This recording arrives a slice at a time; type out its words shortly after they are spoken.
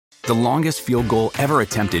The longest field goal ever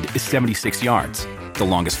attempted is 76 yards. The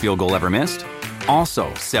longest field goal ever missed?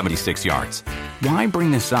 Also 76 yards. Why bring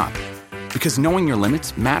this up? Because knowing your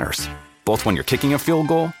limits matters, both when you're kicking a field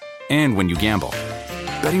goal and when you gamble.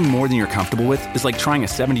 Betting more than you're comfortable with is like trying a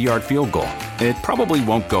 70-yard field goal. It probably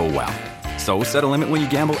won't go well. So set a limit when you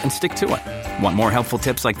gamble and stick to it. Want more helpful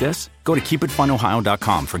tips like this? Go to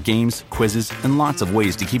keepitfunohio.com for games, quizzes, and lots of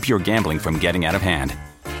ways to keep your gambling from getting out of hand.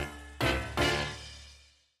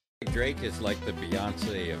 Drake is like the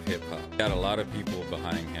Beyonce of hip hop. Got a lot of people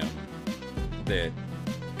behind him that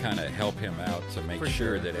kind of help him out to make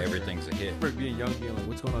sure that everything's a hit. For being young, being like,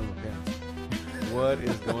 what's going on in my pants? What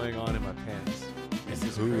is going on in my pants? This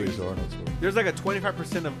is Who crazy. is Arnold Schwarzenegger? There's like a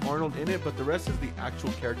 25% of Arnold in it, but the rest is the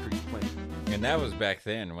actual character he's playing. And that was back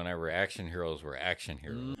then whenever action heroes were action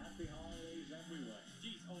heroes. Happy holidays everywhere.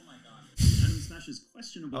 Jeez, oh my god. Enemy Smash's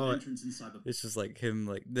questionable entrance inside the... It's just like him,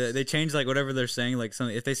 like they change like whatever they're saying. Like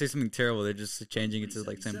something, if they say something terrible, they're just changing it to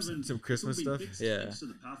like some Christmas stuff. Yeah,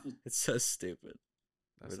 it's so stupid.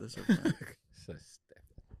 That's so So stupid.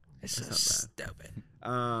 It's so stupid.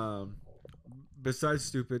 Besides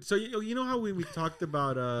stupid, so you know how we talked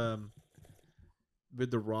about with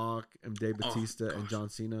The Rock and Dave Bautista and John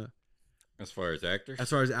Cena, As far as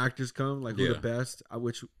actors come, like who Yeah. the best?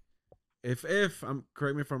 Which, if I'm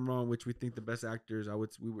correct me if I'm wrong, which we think the best actors?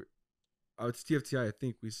 It's TFTI. I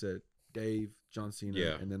think we said Dave, John Cena,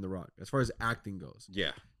 Yeah. and then The Rock. As far as acting goes,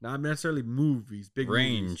 Yeah. not necessarily movies, big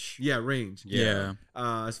Range. movies. Yeah, range. Yeah.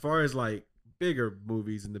 As far as like bigger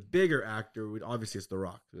movies and the bigger actor, obviously it's The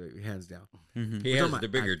Rock, hands down. Mm-hmm. He We're has talking the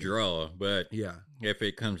about bigger acting. draw, but Yeah, if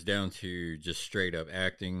it comes down to just straight up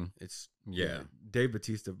acting, it's yeah. Dave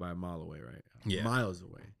Bautista by a mile away, right? Yeah. Miles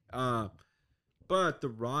away. But The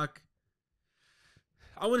Rock,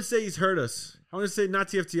 I want to say he's hurt us. I want to say not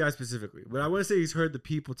TFTI specifically, but I want to say he's heard the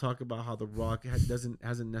people talk about how The Rock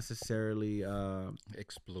hasn't necessarily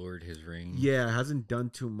Explored his range. hasn't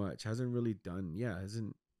done too much. Hasn't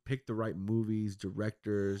picked the right movies,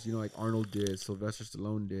 directors. Like Arnold did, Sylvester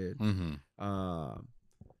Stallone did. Mm-hmm.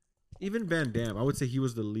 Even Van Damme, I would say he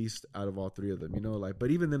was the least out of all three of them. But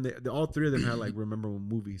even them, all three of them had like memorable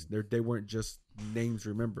movies. They weren't just names to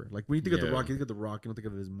remember. Like when you think of The Rock, you think of The Rock. You don't think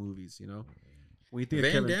of his movies. When you think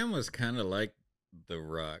of Van Kevin, Damme was kind of like The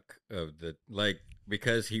Rock of the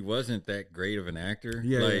because he wasn't that great of an actor.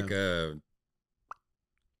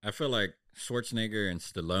 I feel like Schwarzenegger and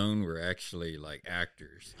Stallone were actually like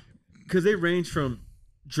actors because they range from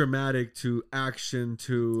dramatic to action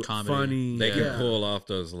to Comedy. funny. They could pull off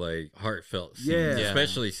those like heartfelt scenes, Yeah.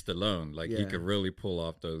 especially Stallone. Like he Yeah. could really pull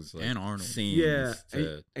off those like, And Arnold. scenes. Yeah,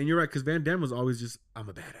 to- and you're right because Van Damme was always just I'm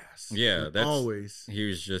a badass. Yeah, Like, that's always. He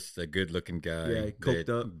was just a good-looking guy. Yeah, coked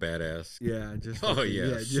up. badass. Yeah, just Oh, fucking-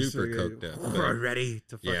 yeah, just super fucking coked up, but- ready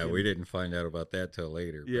to fucking. Yeah, we didn't find out about that till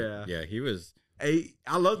later. But Yeah. yeah, he was. Hey,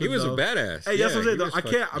 I love. He was though. a badass. Hey, that's what I'm he saying. Though. was I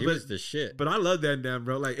can't. He but, was the shit. But I love Van Damme,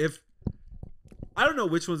 bro. Like if I don't know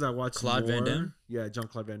which ones I watch Claude more. Van Damme? Yeah,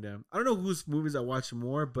 Jean-Claude Van Damme. I don't know whose movies I watch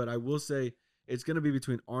more, but I will say it's gonna be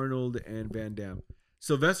between Arnold and Van Damme.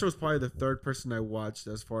 Sylvester was probably the third person I watched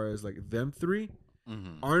as far as like them three.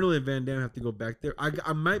 Mhm. Arnold and Van Damme have to go back there.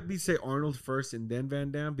 I might be say Arnold first and then Van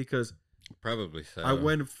Damme because Probably so. I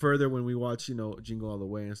went further when we watched Jingle All the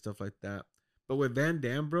Way and stuff like that. But with Van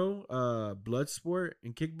Damme, bro, Bloodsport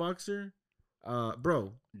and Kickboxer,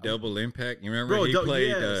 bro, Double Impact. You remember Bro, he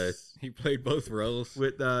yes. played both roles.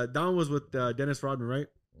 with that one was with Dennis Rodman, right?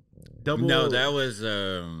 Double. No, that was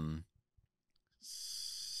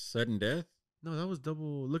Sudden Death. No, that was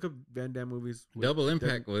double. Look up Van Damme movies. with Double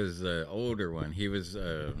Impact was the older one. He was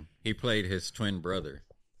he played his twin brother.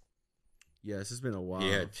 Yes, it's been a while. He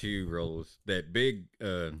had two roles. That big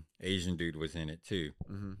Asian dude was in it too.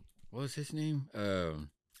 Mhm. What was his name?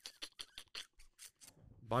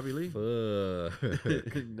 Bobby Lee.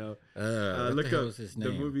 Fuck. No, what look the hell up was his the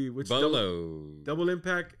name? movie. Which Bolo. Double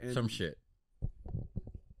Impact and Some shit.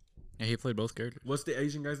 Yeah, he played both characters. What's the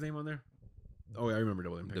Asian guy's name on there? Oh yeah, I remember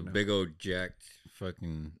Double Impact. The now. big old jacked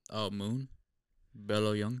fucking Oh, Moon,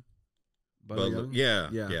 Bello Young, Bolo Bolo. Young? Yeah.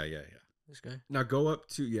 Yeah. this guy. Now go up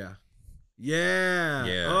to yeah.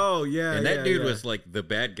 Yeah. Oh yeah. And that yeah, dude yeah. was like the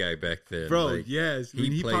bad guy back then. Bro, Like, yes. When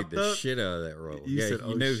he played popped the up, shit out of that role. you Yeah, said, you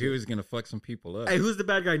 "Oh, knew he shit." was gonna fuck some people up. Hey, who's the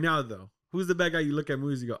bad guy now though? Who's the bad guy you look at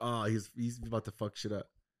movies and you go, oh, he's about to fuck shit up.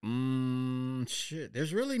 Shit.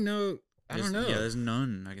 There's really no. I don't know. Yeah, there's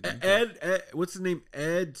none. I can think of. Ed, what's his name?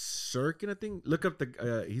 Ed Serkin, I think. Look up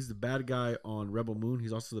he's the bad guy on Rebel Moon.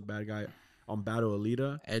 He's also the bad guy on Battle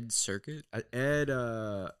Alita. Ed Circuit. Ed,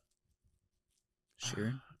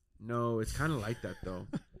 Sheeran. no, it's kind of like that though.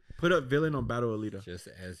 Put up villain on Battle Alita. Just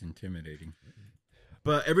as intimidating.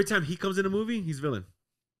 But every time he comes in a movie, he's villain.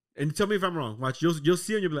 And tell me if I'm wrong. Watch, you'll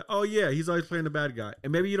see him. You'll be like, oh yeah, he's always playing the bad guy.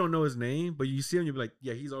 And maybe you don't know his name, but you see him. You'll be like,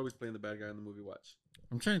 yeah, he's always playing the bad guy in the movie. Watch.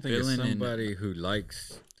 I'm trying to think of somebody who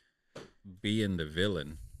likes being the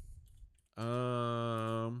villain.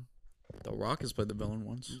 The Rock has played the villain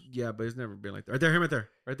once. Yeah, but it's never been like that. Right there, him right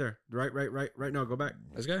there. Right now. Go back.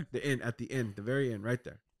 This guy. At the end, the very end, right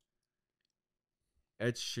there.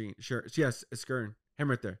 Ed Sheeran, sure, yes, it's Skern. Him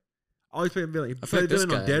right there. Always played the villain. He played the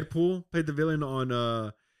villain on Deadpool. Played the villain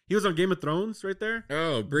on. He was on Game of Thrones right there.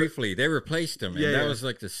 Oh, briefly. They replaced him. And that was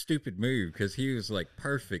like the stupid move because he was like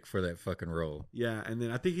perfect for that fucking role. Yeah. And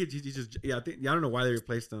then I think he just, I don't know why they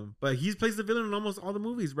replaced him. But he plays the villain in almost all the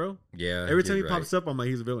movies, bro. Yeah. Every time he pops up, I'm like,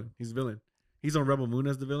 he's a villain. He's a villain. He's on Rebel Moon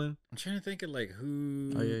as the villain. I'm trying to think of like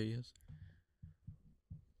who. Oh, yeah, he is.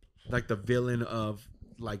 Like the villain of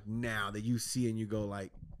like now that you see and you go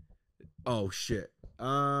like, oh shit.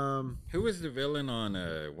 Who was the villain on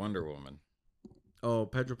Wonder Woman? Oh,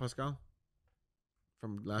 Pedro Pascal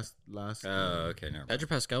from last. Oh, okay, never mind. Pedro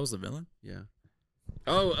Pascal was the villain. Yeah.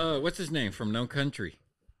 Oh, what's his name from No Country?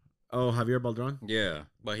 Oh, Javier Baldron. Yeah,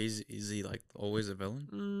 but is he like always a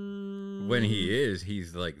villain? When he is,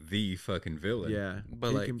 he's like the fucking villain. Yeah,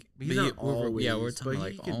 but like he's not always. Yeah, we're talking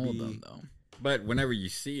like all of them though. But whenever you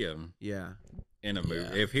see him, in a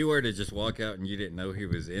movie, if he were to just walk out and you didn't know he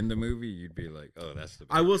was in the movie, you'd be like, "Oh, that's the."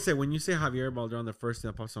 I will say, when you say Javier Baldron, the first thing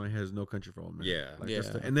that pops in my head is No Country for Old Men. Yeah, like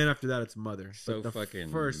and then after that, it's Mother. So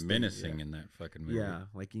fucking menacing in that fucking movie. Yeah,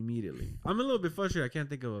 like immediately. I'm a little bit frustrated. I can't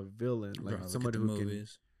think of a villain like somebody who can.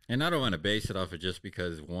 And I don't want to base it off of just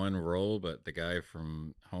because one role, but the guy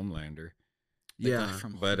from Homelander.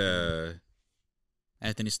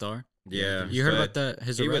 Anthony Starr. Yeah, you heard about that?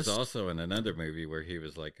 His arrest? He was also in another movie where he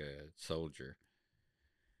was like a soldier.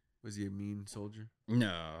 Was he a mean soldier?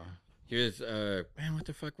 No, he was. Man, what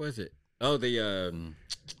the fuck was it? Oh, the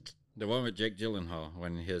one with Jake Gyllenhaal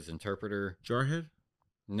when his interpreter. Jarhead?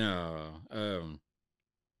 No,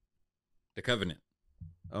 The Covenant.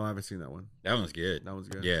 Oh, I haven't seen that one. That one's good. That one's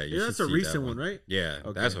good. Yeah, that's a recent one, right? Yeah,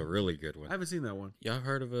 that's a really good one. I haven't seen that one. Y'all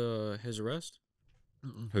heard of his arrest?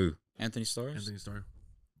 Who? Anthony Starr. Anthony Starr.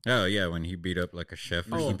 Oh yeah, when he beat up like a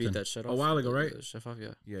chef. Or he beat that shit off a while ago, right? The chef off,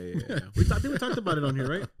 yeah. Yeah. I think we talked about it on here,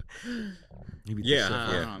 right? He beat the chef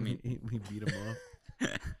off. I mean, he beat him off.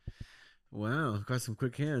 Wow, got some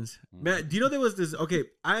quick hands, man. Do you know there was this? Okay,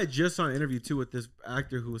 I had just saw an interview too with this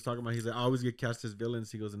actor who was talking about. He's like, I always get cast as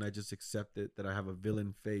villains. He goes, and I just accept it that I have a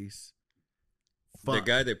villain face. Fuck. The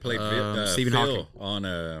guy that played Stephen Phil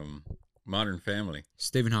on Modern Family.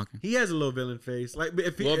 Stephen Hawking. He has a little villain face, like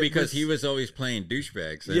because he was always playing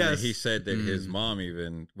douchebags. And he said that his Mm-hmm. mom,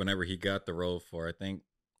 even whenever he got the role for, I think,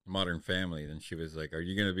 Modern Family, then she was like, "Are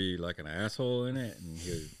you gonna be like an asshole in it?" And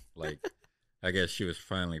he was like, I guess she was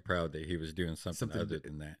finally proud that he was doing something other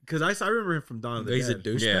than that. Because I remember him from Dawn of the Dead. He's a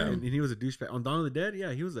douchebag, Yeah. and he was a douchebag on Dawn of the Dead.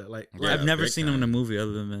 Yeah, he was a Yeah, I've never big seen him in a time. movie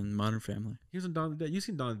other than Modern Family. He was in Dawn of the Dead. You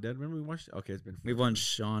seen Dawn of the Dead? Remember we watched it? Okay, it's been. We watched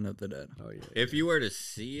Shaun of the Dead. Oh yeah. If you were to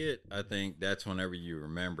see it, I think that's whenever you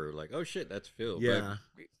remember, like, oh shit, that's Phil. Yeah.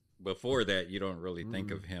 But before that, you don't really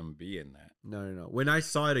think of him being that. No. When I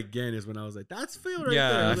saw it again is when I was like, "That's Phil right there."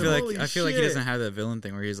 Yeah, I feel Holy like he shit. doesn't have that villain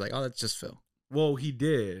thing where he's like, "Oh, that's just Phil." Well, he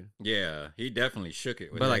did. Yeah, he definitely shook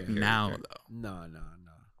it. With But that like now character. though, No.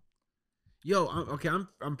 Yo,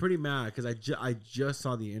 I'm pretty mad because I just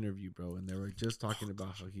saw the interview, bro, and they were just talking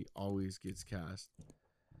about how he always gets cast.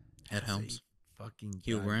 Ed as Helms, a fucking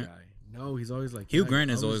Hugh bad Grant? guy. No, he's always like Hugh I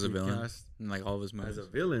Grant is always a get villain cast in like all of his movies. as a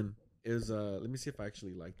villain. Is let me see if I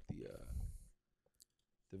actually like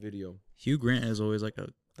the video. Hugh Grant is always like a.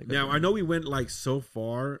 Now I know we went like so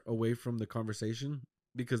far away from the conversation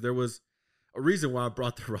because there was a reason why I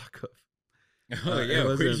brought The Rock up. Oh it yeah, we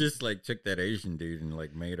wasn't- just like took that Asian dude and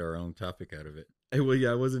like made our own topic out of it. It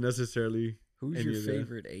wasn't necessarily. Who's any your of that.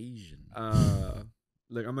 favorite Asian?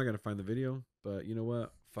 Look, I'm not gonna find the video, but you know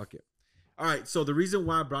what? Fuck it. All right. So the reason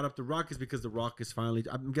why I brought up The Rock is because The Rock is finally.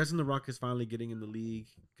 I'm guessing The Rock is finally getting in the league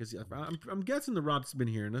because I'm guessing The Rock's been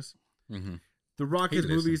hearing us. Mm-hmm. The Rock, He his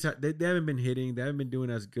listens. movies, they haven't been hitting. They haven't been doing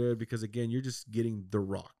as good because again, you're just getting The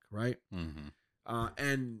Rock, right? Mm-hmm.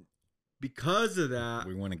 And because of that,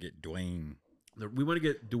 We want to get Dwayne. we want to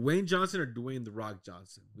get Dwayne Johnson or Dwayne The Rock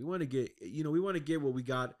Johnson. We want to get, we want to get what we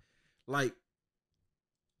got. Like,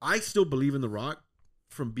 I still believe in The Rock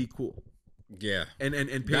from Be Cool. Yeah, And I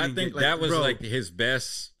painting, think like, that was bro, like his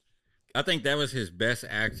best. I think that was his best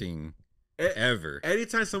acting ever.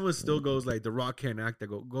 Anytime someone still goes like The Rock can't act, I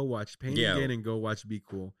go watch Pain Again and go watch Be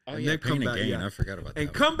Cool. Oh and yeah, then come Pain back, Again. yeah. I forgot about that.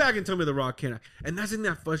 And come back and tell me The Rock can't act. And that's the thing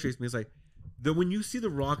that frustrates me. It's like when you see The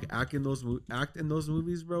Rock act in those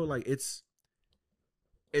movies, bro, like it's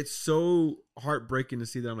it's so heartbreaking to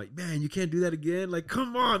see that. I'm like, man, you can't do that again. Like,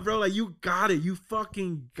 come on, bro. Like, you got it. You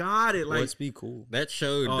fucking got it. Like, Let's be cool. That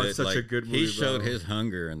showed Oh, that it's such like a good movie, he showed bro. his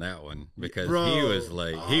hunger in that one because Bro. he was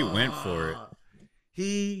like he went for it.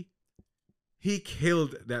 He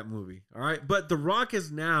killed that movie. All right, but The Rock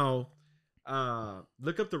is now.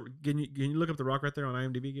 Look up the. Can you look up The Rock right there on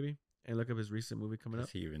IMDb, Gibby, and look up his recent movie coming up.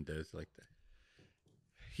 He even does like that.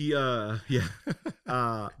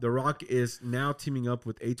 The Rock is now teaming up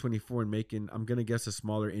with A24 and making, I'm gonna guess, a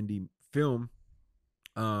smaller indie film.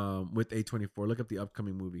 With A24. Look up the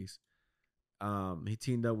upcoming movies. He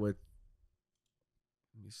teamed up with.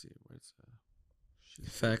 Let me see. Where's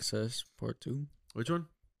Faxes Part 2. which one?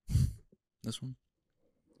 This one.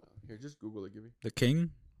 Here, just Google it, Gibby. The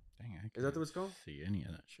King. Dang, I Is that can't what it's called? see any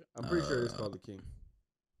of that shit. I'm pretty sure it's called The King.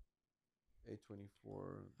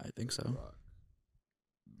 A24. I think so. Rock.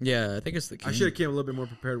 Yeah, I think it's The King. I should have came a little bit more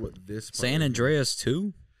prepared with this part. San Andreas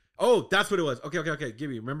 2. Oh, that's what it was. Okay.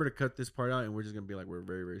 Gibby, remember to cut this part out, and we're just gonna be like, we're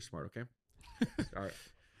very, very smart. Okay. All right.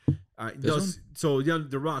 This one? So yeah,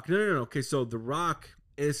 The Rock. No. Okay, so The Rock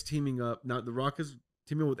is teaming up now. The Rock is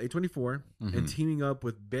teaming up with A24 and teaming up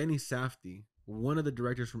with Benny Safdie, one of the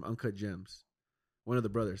directors from Uncut Gems, one of the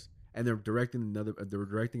brothers, and they're directing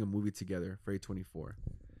a movie together for A24.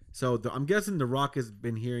 So I'm guessing The Rock has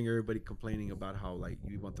been hearing everybody complaining about how like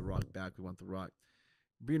we want The Rock back, we want The Rock,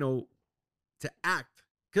 but, to act,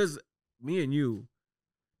 because me and you,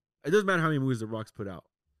 it doesn't matter how many movies The Rock's put out.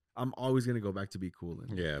 I'm always gonna go back to Be Cool.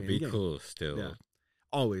 And Be Cool still. Yeah,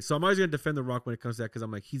 always. So I'm always gonna defend The Rock when it comes to that because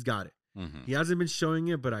I'm like, he's got it. He hasn't been showing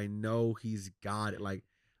it, but I know he's got it. Like,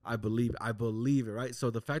 I believe it, right?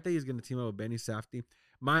 So the fact that he's gonna team up with Benny Safdie,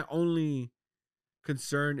 my only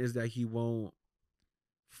concern is that he won't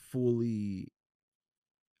fully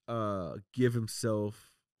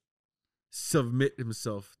submit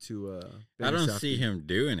himself to Benny I don't Safdie. see him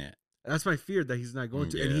doing it. That's my fear, that he's not going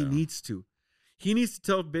to, and he needs to. He needs to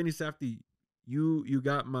tell Benny Safdie, you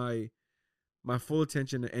got my full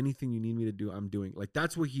attention. Anything you need me to do, I'm doing. Like,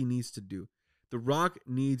 that's what he needs to do. The Rock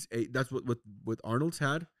needs that's what Arnold's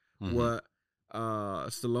had, what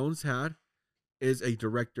Stallone's had, is a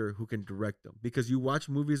director who can direct them. Because you watch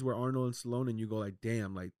movies where Arnold and Stallone and you go like,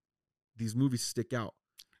 damn, like these movies stick out.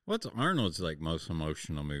 What's Arnold's like most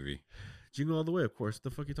emotional movie? Jingle All the Way, of course. The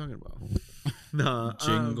fuck you talking about? Nah,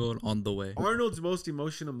 Jingle on the Way. Arnold's most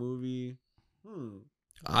emotional movie.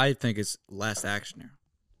 I think it's Last Action Hero,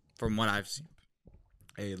 from what I've seen.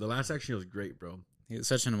 Hey, The Last Action Hero was great, bro. It's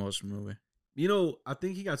such an emotional movie. I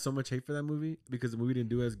think he got so much hate for that movie because the movie didn't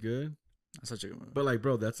do as good. That's such a good movie. But like,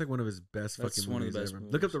 bro, that's like one of his best That's fucking one of movies the best ever.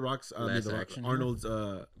 movies. Look up The Rock's Arnold's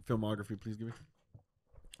filmography, please. Give me.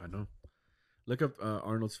 I know. Look up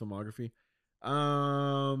Arnold's filmography.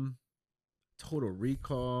 Total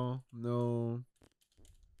Recall. No.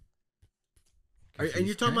 And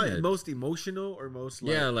you're talking about most emotional or most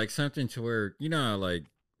like, like something to where like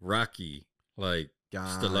Rocky, like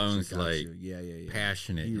Stallone's like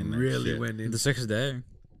passionate. He in that really shit. went in. The Sixth Day.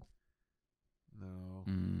 No.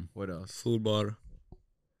 What else? Food Bar.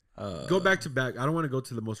 Go back to back. I don't want to go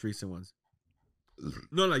to the most recent ones.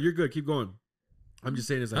 No, you're good. Keep going. I'm just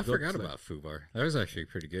saying, I forgot about Food Bar. That was actually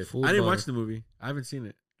pretty good. I didn't watch the movie. I haven't seen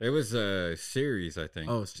it. It was a series, I think.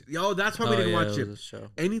 Oh, that's why we didn't watch it. Show.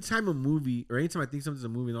 Anytime a movie, or anytime I think something's a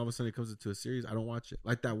movie and all of a sudden it comes into a series, I don't watch it.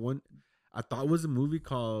 Like that one, I thought it was a movie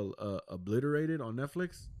called Obliterated on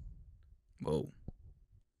Netflix. Whoa.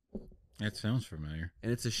 That sounds familiar.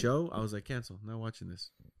 And it's a show. I was like, cancel. Not watching this.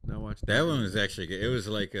 Not watching that one was actually good. It was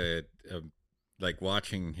like like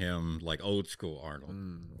watching him like old school Arnold.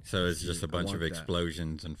 So it's just a bunch of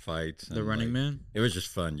explosions and fights. The Running Man. It was just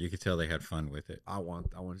fun. You could tell they had fun with it. I want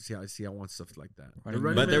to see. I want stuff like that.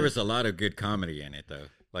 But there was a lot of good comedy in it though.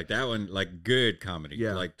 Like that one, like good comedy.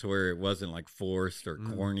 Yeah. Like to where it wasn't like forced or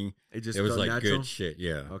corny. It was like natural? Good shit.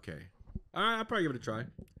 Yeah. Okay. All right. I'll probably give it a try.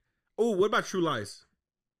 Oh, what about True Lies?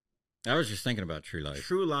 I was just thinking about True Lies.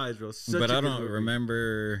 True Lies, bro. But I don't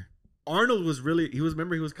remember. Arnold was really, he was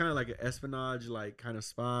kind of like an espionage, like kind of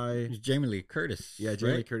spy. Jamie Lee Curtis. Yeah,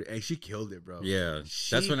 Jamie Lee Curtis. Hey, she killed it, bro. Yeah.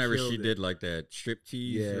 That's whenever she did like that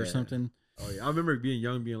striptease or something. Oh, yeah. I remember being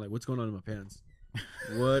young, being like, what's going on in my pants?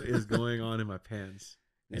 What is going on in my pants?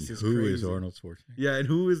 This is who crazy. Is Arnold Schwarzenegger? Yeah, and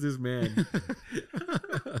who is this man?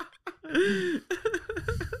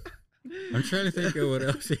 I'm trying to think of what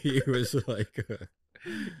else he was like.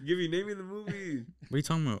 Name me the movie. What are you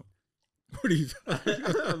talking about? What are you talking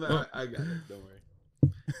about? I got it. Don't worry.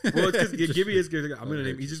 Well, it's because Gibby is good. I'm gonna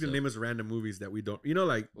name. He's just gonna name us random movies that we don't.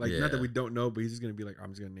 Like not that we don't know, but he's just gonna be like,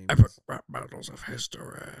 I'm just gonna name. Rap battles of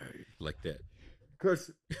history, like that. Because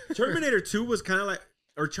Terminator 2 was kind of like,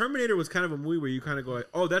 or Terminator was kind of a movie where you kind of go like,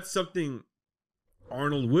 oh, that's something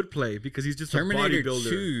Arnold would play because he's just Terminator a bodybuilder.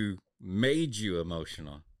 2 made you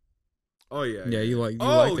emotional. Oh yeah, Yeah, you like.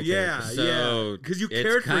 oh the yeah, character. So because you it's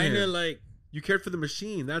cared for kind him. of like You cared for the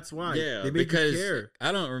machine. That's why. yeah, They made because you care.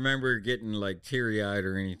 I don't remember getting like teary eyed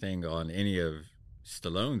or anything on any of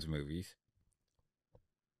Stallone's movies.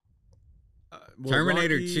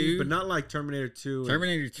 Terminator Rocky, 2, but not like Terminator 2.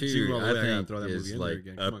 Terminator 2, I think throw that is movie in like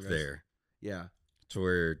again. Come up on, guys. there Yeah. to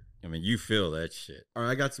where I mean you feel that shit. All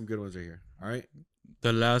right, I got some good ones right here. All right.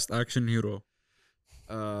 The Last Action Hero.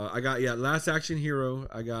 I got Last Action Hero.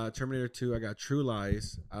 I got Terminator 2. I got True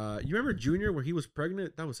Lies. You remember Junior where he was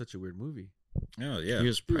pregnant? That was such a weird movie. Oh yeah, He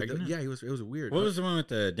was Dude, pregnant. yeah, it was weird. What was the one with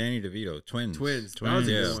the Danny DeVito twins? Twins. That was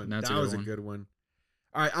a Yeah. good one. That's That a was good a one. good one.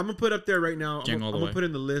 All right, I'm gonna put up there right now. I'm Jingle all the gonna way. put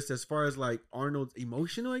in the list as far as like Arnold's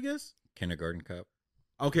emotional, I guess. Kindergarten Cop.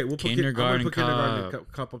 Okay, we'll put Kindergarten Kindergarten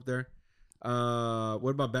Cop up there. What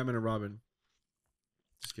about Batman and Robin?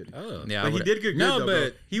 Just kidding. Oh Yeah, But he did good. No, though, bro.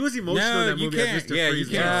 but he was emotional in that you movie. can't. As Mr. Yeah, you Freeze,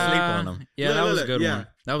 can't bro. sleep on him. Yeah, Look, that look, was a look, good yeah. one.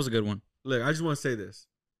 That was a good one. Look, I just want to say this.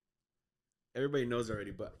 Everybody knows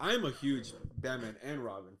already, but I'm a huge Batman and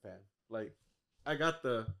Robin fan. Like, I got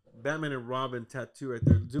the Batman and Robin tattoo right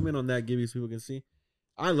there. Zoom in on that, Gibby, so people can see.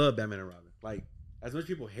 I love Batman and Robin. Like, as much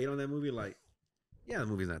people hate on that movie, like, yeah, the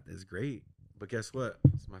movie's not this great, but guess what?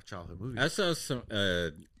 It's my childhood movie. I saw some.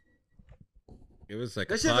 It was like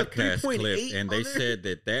a That shit had a podcast 3.8 clip, and they on there.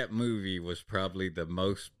 said that movie was probably the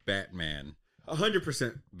most Batman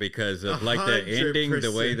 100%. because of like the ending,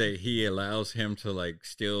 the way 100%. that he allows him to like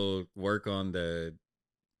still work on the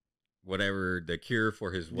whatever the cure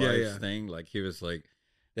for his Yeah, wife's yeah. thing. Like he was like,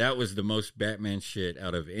 that was the most Batman shit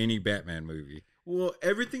out of any Batman movie. Well,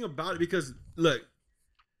 everything about it, because look,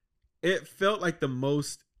 it felt like the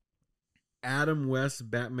most Adam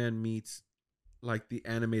West Batman meets like the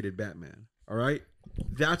animated Batman. All right,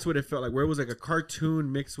 that's what it felt like. Where it was like a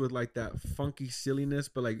cartoon mixed with like that funky silliness,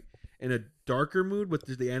 but like in a darker mood, what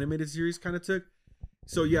the animated series kind of took.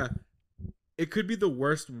 So yeah, it could be the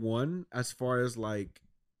worst one as far as like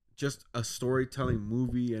just a storytelling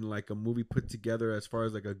movie and like a movie put together as far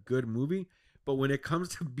as like a good movie. But when it comes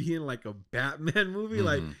to being like a Batman movie,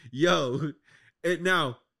 like, yo, it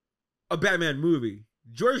now a Batman movie.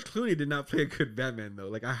 George Clooney did not play a good Batman though.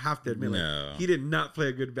 Like I have to admit, No. like, he did not play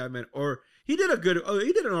a good Batman. Or he did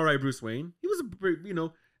an all right Bruce Wayne. He was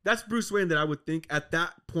that's Bruce Wayne that I would think at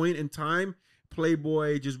that point in time,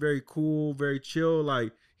 playboy, just very cool, very chill.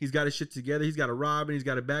 Like he's got his shit together. He's got a Robin. He's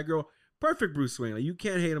got a Batgirl. Perfect Bruce Wayne. Like you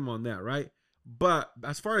can't hate him on that, right? But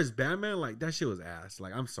as far as Batman, like that shit was ass.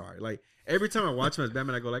 Like I'm sorry. Like every time I watch him as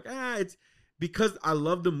Batman, I go like, it's because I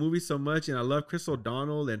love the movie so much and I love Chris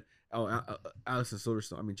O'Donnell and Alison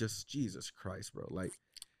Silverstone. I mean, just Jesus Christ, bro. Like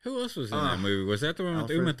Who else was in that movie? Was that the one with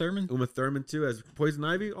Alfred. Uma Thurman? Uma Thurman too as Poison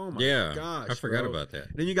Ivy. Oh my Yeah, gosh, I forgot bro. about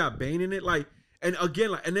that. Then you got Bane in it, like, and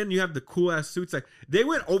again, like, and then you have the cool ass suits. Like they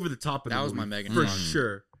went over the top of That the was movie, my Megan for Fox.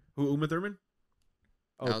 sure. Who Uma Thurman?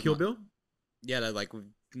 That Oh, was Kill my- Bill. Yeah, that like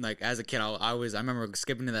as a kid, I remember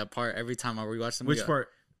skipping to that part every time I rewatched the movie. Which part?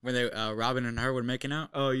 When they Robin and her were making out.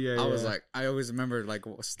 Oh yeah, I was yeah. like, I always remember like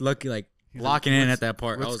lucky like locking in at that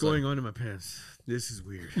part. I What's was going like, on in my pants? This is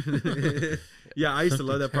weird. Yeah, I used to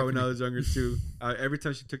love that part when I was younger too. Every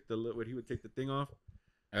time she took when he would take the thing off,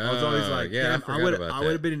 I was always like, yeah, damn, I I forgot would about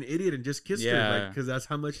have that. been an idiot and just kissed her, Yeah. like, because that's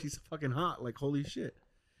how much she's fucking hot. Like, holy shit.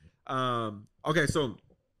 Okay, so.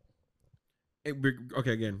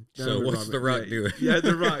 Okay, again. So what's The Rock doing? Yeah,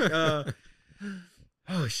 The Rock.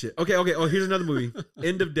 Oh shit. Okay. Oh, here's another movie.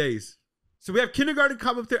 End of Days. So we have Kindergarten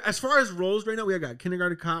Cop up there. As far as roles right now, we got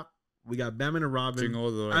Kindergarten Cop. We got Batman and Robin. Jingle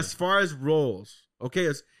all the way. As far as roles, okay,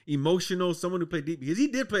 as emotional, someone who played deep because he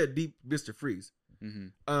did play a deep Mr. Freeze.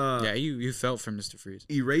 yeah, you felt for Mr. Freeze.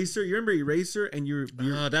 Eraser. You remember Eraser? And you're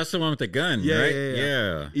That's the one with the gun, Yeah, right?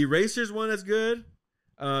 yeah. Eraser's one that's good.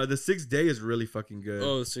 The Sixth Day is really fucking good.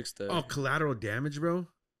 Oh, Sixth Day. Oh, Collateral Damage, bro.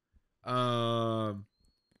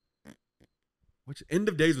 Which End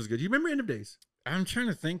of Days was good. You remember End of Days? I'm trying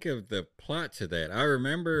to think of the plot to that. I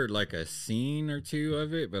remember like a scene or two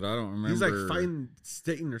of it, but I don't remember. He's like fighting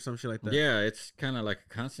Satan or some shit like that. Yeah, it's kind of like a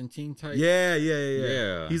Constantine type. Yeah.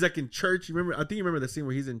 Yeah. He's like in church. You remember? I think you remember the scene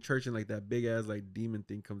where he's in church and like that big ass like demon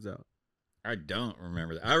thing comes out. I don't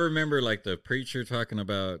remember that. I remember like the preacher talking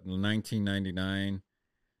about 1999,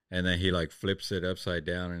 and then he like flips it upside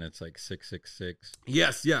down, and it's like 666.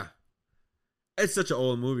 Yes, yeah. It's such an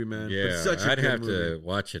old movie, man. But Yeah, such a I'd good have movie. to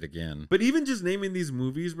watch it again. But even just naming these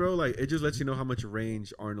movies, bro, like it just lets you know how much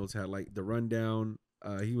range Arnold's had. Like The Rundown,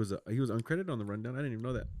 he was uncredited on The Rundown. I didn't even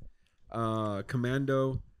know that.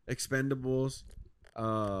 Commando, Expendables.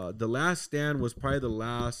 The Last Stand was probably the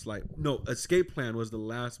last Escape Plan was the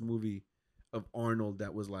last movie of Arnold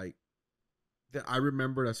that was like that I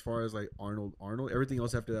remembered as far as like Arnold. Everything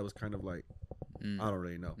else after that was kind of like I don't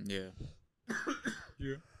really know. Yeah.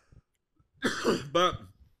 Yeah. But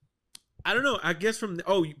I don't know. I guess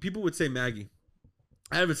people would say Maggie.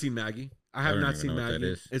 I haven't seen Maggie. I have not seen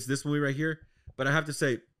Maggie. It's this movie right here. But I have to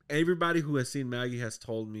say, everybody who has seen Maggie has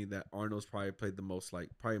told me that Arnold's probably played the most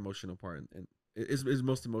probably emotional part and his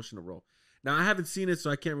most emotional role. Now I haven't seen it, so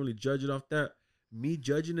I can't really judge it off that. Me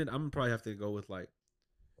judging it, I'm gonna probably have to go with like,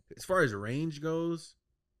 as far as range goes,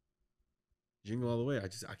 Jingle All the Way.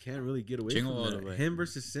 I can't really get away Jingle from All that. the Way. Him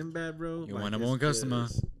versus Sinbad, bro. You want number one customer.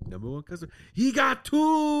 Number one customer. He got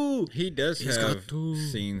 2. He does have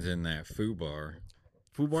scenes in that Foo Bar.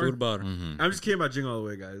 Food bar. Mm-hmm. I'm just kidding about Jingle All the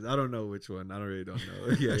Way, guys. I don't know which one. I don't know.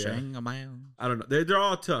 Yeah. I don't know. They're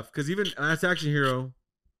all tough because even Last Action Hero,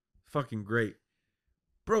 fucking great,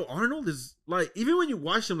 bro. Arnold is like, even when you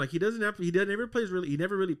watch him, like he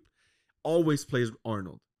never really always plays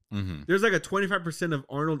Arnold. Mm-hmm. There's like a 25% of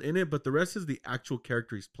Arnold in it, but the rest is the actual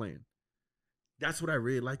character he's playing. That's what I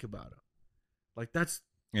really like about him. Like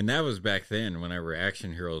and that was back then whenever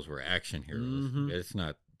action heroes were action heroes. Mm-hmm. It's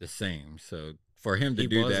not the same. So for him to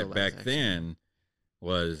do that back then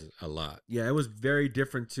was a lot. Yeah, it was very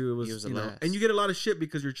different too. It was and you get a lot of shit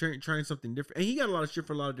because you're trying something different. And he got a lot of shit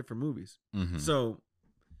for a lot of different movies. Mm-hmm. So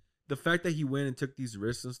the fact that he went and took these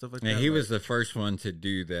risks and stuff like that. And he was the first one to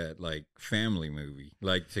do that, like family movie,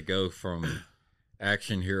 like to go from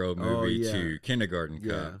action hero movie to Kindergarten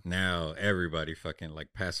Cop. Now everybody fucking like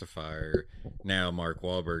Pacifier. Now Mark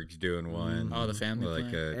Wahlberg's doing one. Oh, the family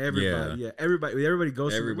like everybody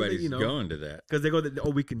goes. Everybody's going to that because they go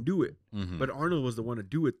that we can do it. Mm-hmm. But Arnold was the one to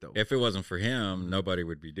do it though. If it wasn't for him, nobody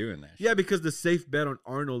would be doing that. Yeah, because the safe bet on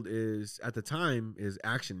Arnold is at the time is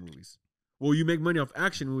action movies. Well, you make money off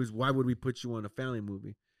action movies. Why would we put you on a family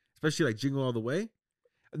movie, especially like Jingle All the Way?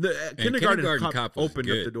 The Kindergarten Cop opened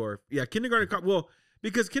up the door. Yeah, Kindergarten Cop. Well,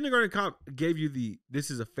 because Kindergarten Cop gave you this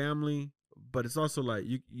is a family, but it's also like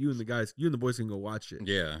you and the boys can go watch it.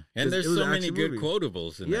 Yeah, and there's so many good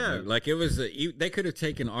quotables in that movie. Like it was they could have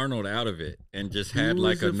taken Arnold out of it and just had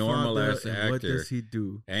like a normal ass actor. What does he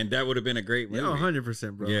do? And that would have been a great movie. Yeah,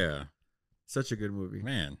 100%, bro. Yeah, such a good movie.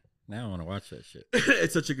 Man, now I want to watch that shit.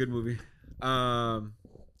 It's such a good movie.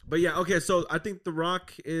 But yeah, okay, so I think The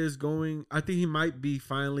Rock is going. I think he might be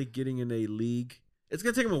finally getting in a league. It's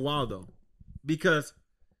gonna take him a while though, because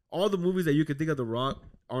all the movies that you can think of The Rock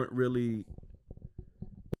aren't really,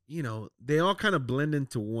 they all kind of blend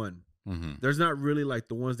into one. Mm-hmm. There's not really like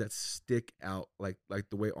the ones that stick out like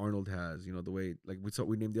the way Arnold has. The way like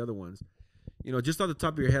we named the other ones. Just off the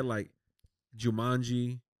top of your head, like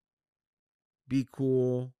Jumanji, Be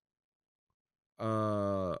Cool,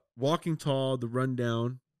 Walking Tall, The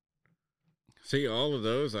Rundown. See, all of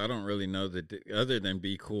those, I don't really know other than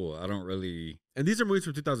Be Cool. I don't really. And these are movies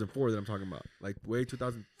from 2004 that I'm talking about, like way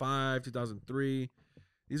 2005, 2003.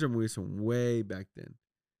 These are movies from way back then.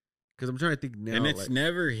 Because I'm trying to think now. And it's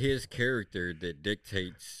never his character that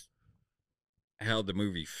dictates how the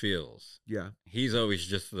movie feels. Yeah, he's always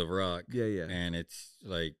just The Rock. Yeah. And it's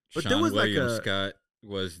like but Sean William Scott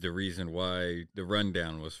was the reason why The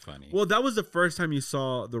Rundown was funny. Well, that was the first time you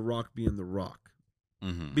saw The Rock being The Rock.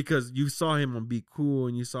 Mm-hmm. Because you saw him on Be Cool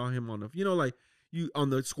and you saw him on on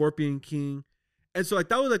the Scorpion King. And so like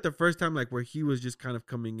that was like the first time like where he was just kind of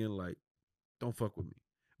coming in like, don't fuck with me.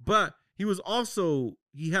 But he was also,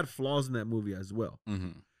 he had flaws in that movie as well.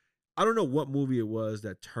 Mm-hmm. I don't know what movie it was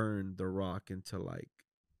that turned The Rock into like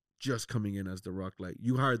just coming in as The Rock. Like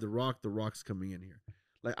you hired The Rock, The Rock's coming in here.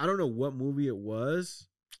 Like I don't know what movie it was.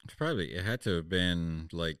 It had to have been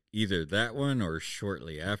like either that one or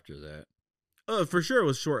shortly after that. For sure it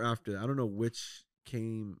was short after that. I don't know which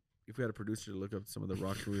came, if we had a producer to look up some of the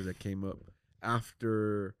Rock movies that came up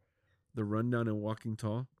after The Rundown and Walking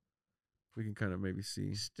Tall. We can kind of maybe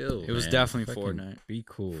see. Still, it was definitely Fortnite. Be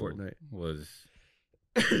Cool. Fortnite was.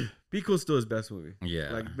 Be Cool still his best movie.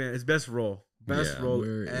 Yeah. Like, man, his best role. Best role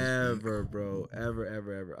ever, bro.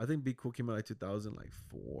 Ever. I think Be Cool came out like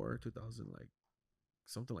 2004, 2000, like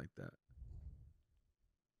something like that.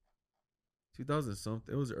 2000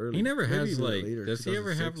 something. It was early. He never has like. Later, does he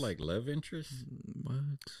ever have like love interests? What?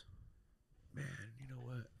 Man, you know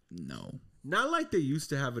what? No. Not like they used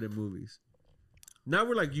to have it in movies. Not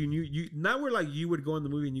where like not where like you would go in the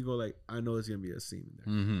movie and you go like, I know there's gonna be a scene in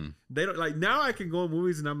there. Mm-hmm. They don't like now. I can go in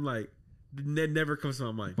movies and I'm like, that never comes to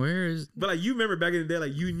my mind. Where is? But like you remember back in the day,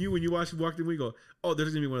 like you knew when you walked in the movie, go, oh, there's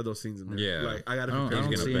gonna be one of those scenes in there. Yeah. Like I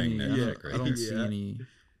don't see any. Yeah. I don't see any.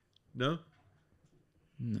 No.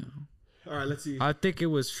 No. All right, let's see. I think it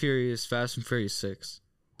was Fast and Furious 6.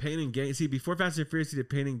 Pain and Gain. See, before Fast and Furious, he did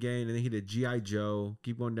Pain and Gain, and then he did G.I. Joe.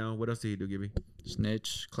 Keep going down. What else did he do, Gibby?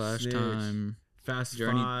 Snitch, Clash Snitch, Time, Fast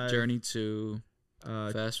Journey, 5. Journey 2,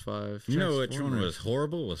 Fast 5. You know which one was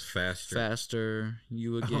horrible? Was Faster.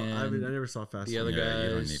 You Again. I never saw Fast. The other guys. You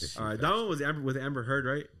don't need to see All right, Faster. that one was with Amber Heard,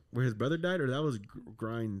 right? Where his brother died, or that was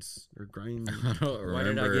Grind. I don't remember. Why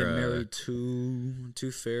did I get married to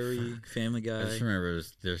Tooth Fairy, Family Guy? I just remember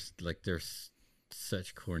there's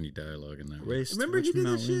such corny dialogue in that. Race Remember to he Witch did that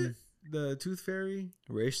Mountain. shit? The Tooth Fairy?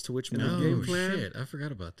 Race to Witch And the Mountain. game Oh plan? shit! I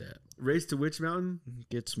forgot about that. Race to Witch Mountain?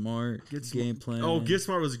 Get Smart. Get Game Plan. Oh, Get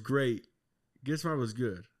Smart was great. Get Smart was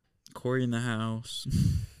good. Corey in the House.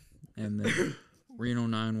 And then Reno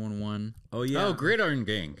 911. Oh, yeah. Oh, Gridiron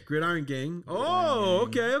Gang. Gridiron Gang. Oh,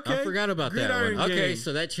 okay. I forgot about that Gridiron one. Okay, Gang.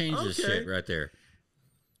 so that changes Okay. shit right there.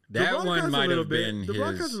 The That Rock has one a might little have bit. been The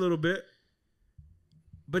Rock has his. a little bit.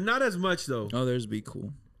 But not as much, though. Oh, there's Be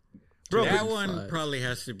Cool. Bro, That but- one 5. probably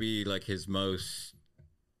has to be like his most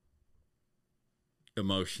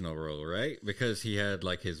emotional role, right? Because he had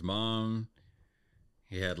like his mom,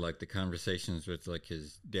 he had like the conversations with like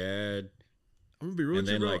his dad. I'm going to be real and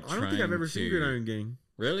with you, then, bro. like, I don't think I've trying ever seen to- Gridiron Gang.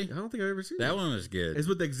 Really? I don't think I've ever seen That one was good. It's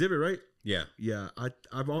with the Exhibit, right? Yeah, Yeah.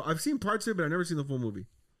 I've seen parts of it, but I've never seen the full movie.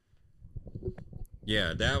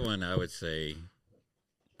 yeah. That one I would say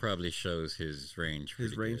probably shows his range.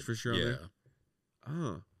 His pretty range good. for sure on Yeah, there.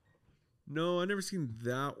 Oh. No, I've never seen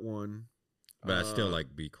that one. but I still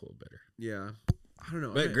like Be Cool better. Yeah. I don't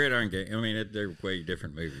know. But Gridiron Gang, I mean, they're way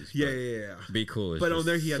different movies. Yeah, but yeah, yeah. Be Cool is. But on just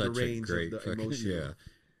there he had the such a range of great the fucking- emotion.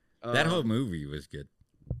 Yeah, that whole movie was good.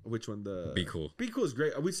 Which one? The Be Cool. Be Cool is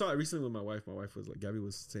great. We saw it recently with my wife. My wife was like, Gabby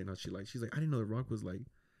was saying how she's like, I didn't know The Rock was like.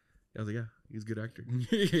 I was like, yeah, he's a good actor.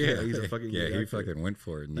 yeah, he's a fucking yeah. good He actor. fucking went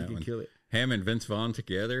for it in He that can one. kill it. Him and Vince Vaughn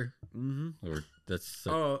together, Mm-hmm. or that's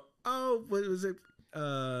Oh, what was it?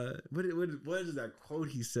 What is that quote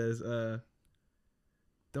he says?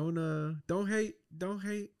 Don't hate,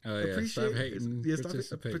 Oh, yeah, appreciate, stop hating, yeah, stop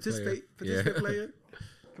participate, participate, player. participate, player.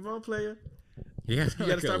 Come on, player. he had You like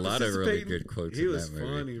gotta a start lot of really participating. good quotes. He in was that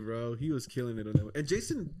movie. funny, bro. He was killing it on that one.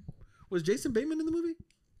 And was Jason Bateman in the movie?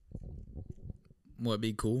 What,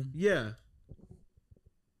 Be Cool? Yeah.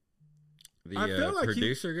 The I feel like he-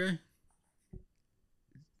 producer guy.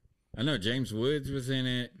 I know James Woods was in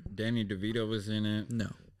it. Danny DeVito was in it. No.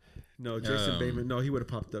 No, Jason Bateman. No, he would have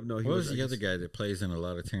popped up. No, he What was I the other guess- guy that plays in a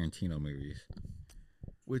lot of Tarantino movies?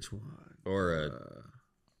 Which one? Or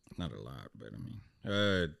not a lot, but I mean,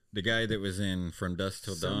 the guy that was in From Dusk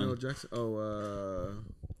Till Samuel Dawn Jackson. Oh,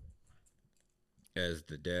 as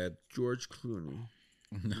the dad. George Clooney.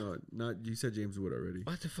 No, not you said James Wood already.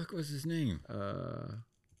 What the fuck was his name? Uh,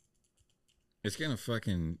 It's gonna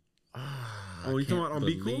fucking. Oh, you talking about on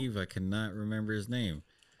Be Cool? believe I cannot remember his name.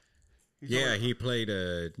 you talking Yeah, about- he played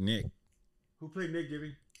Nick. Who played Nick?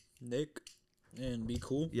 Gibby? Nick and Be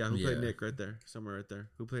Cool? Yeah, who played Yeah. Nick? Right there, somewhere right there.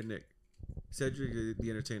 Who played Nick? Cedric the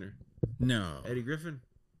Entertainer. No, Eddie Griffin.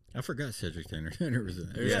 I forgot Cedric Turner was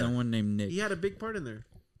in There's it. no one named Nick. He had a big part in there.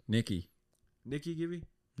 Nicky. Nicky Gibby.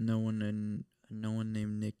 No one named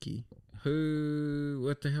Nicky. Who?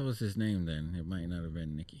 What the hell was his name then? It might not have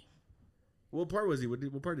been Nicky. What part was he? What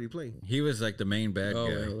part did he play? He was like the main bad Oh,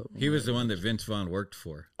 guy. well, He was the one that Vince Vaughn worked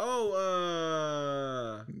for.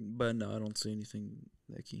 Oh, But no, I don't see anything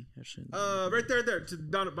Nicky. Actually, right there, to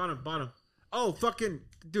bottom. Oh, fucking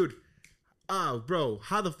dude. Bro,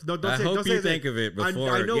 how the don't I say, hope don't you say think that. of it before.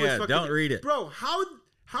 I know Yeah, it's fucking, don't read it. bro. How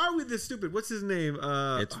are we this stupid? What's his name?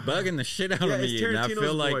 It's bugging the shit out yeah, of me, it's and I Tarantino's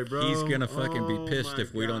feel like boy, bro. he's gonna fucking Oh be pissed my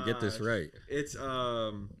if we don't get this gosh. right. It's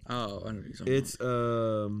oh, I know what you're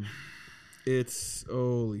talking about. it's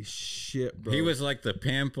holy shit, bro. He was like the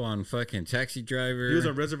pimp on fucking Taxi Driver. He was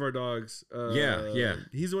on Reservoir Dogs. Yeah.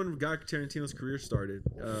 He's the one who got Tarantino's career started.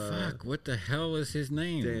 Fuck, what the hell was his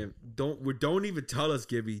name? Damn! Don't even tell us,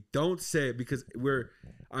 Gibby. Don't say it because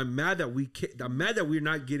I'm mad that we're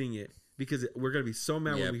not getting it because we're gonna be so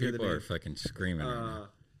mad Yeah, when we hear the people are name. fucking screaming right now.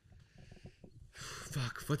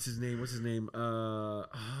 Fuck! What's his name?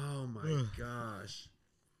 Oh my gosh.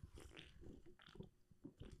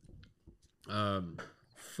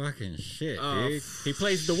 Fucking shit, uh, dude. He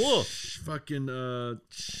plays the wolf. Fucking no.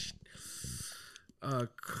 Oh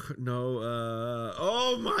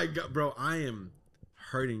my god, bro! I am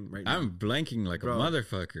hurting right now. I'm blanking like Bro. a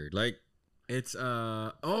motherfucker. Like, It's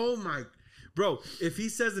oh my, bro! If he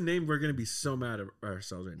says the name, we're gonna be so mad at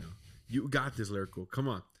ourselves right now. You got this, Lyrical. Come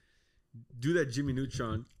on, do that, Jimmy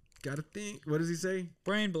Neutron. Gotta think. What does he say?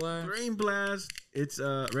 Brain Blast. Brain blast. It's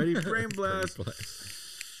ready. Brain blast.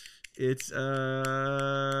 It's oh,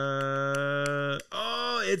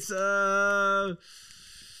 it's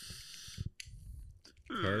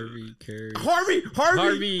Harvey.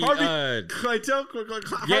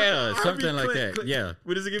 Keitel. Yeah, something like that. Yeah.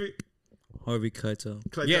 What does it give me? Harvey Keitel.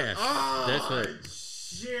 Yes, Oh, that's what.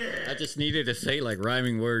 Shit. I just needed to say like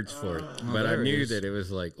rhyming words for it, but I knew that it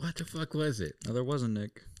was like, what the fuck was it? Oh, there wasn't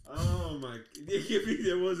Nick. Oh my!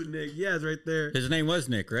 There wasn't Nick. Yeah, it's right there. His name was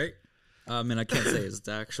Nick, right? I mean, I can't say his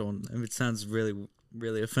actual. It sounds really,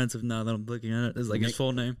 really offensive now that I'm looking at it. It's like Nick, his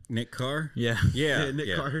full name. Nick Carr. Yeah.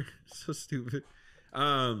 Nick Carter. So stupid.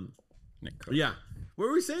 Nick Carr. Yeah. What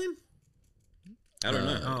were we saying? I don't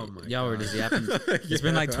know. Oh my! Y'all were just yapping. It's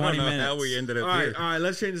been like 20 minutes. How we ended up here. All right.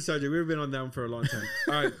 Let's change the subject. We've been on that one for a long time.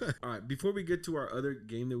 All right. Before we get to our other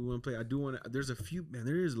game that we want to play, I do want to. There's a few. Man,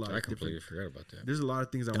 there is a lot. I completely forgot about that. There's a lot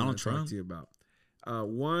of things I want to talk to you about.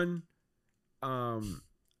 One, I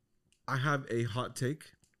have a hot take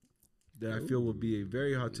that I feel will be a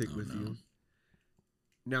very hot take with you.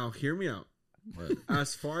 Now, hear me out. What?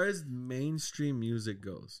 As far as mainstream music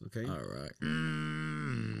goes, okay? All right.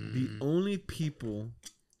 The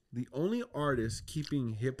only artist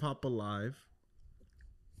keeping hip hop alive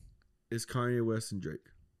is Kanye West and Drake.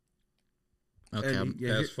 Okay.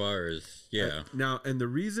 As far as, yeah. Now, and the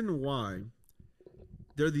reason why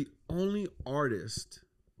they're the only artist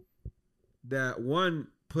that, one,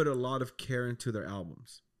 put a lot of care into their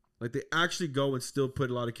albums. Like, they actually go and still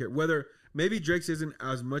put a lot of care. Whether maybe Drake's isn't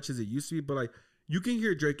as much as it used to be, but like, you can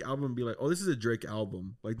hear Drake album and be like, oh, this is a Drake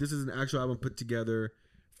album. Like, this is an actual album put together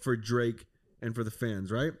for Drake and for the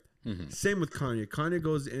fans, right? Mm-hmm. Same with Kanye. Kanye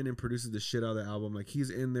goes in and produces the shit out of the album. Like,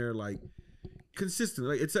 he's in there like consistent.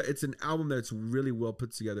 Like, it's an album that's really well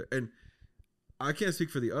put together. And I can't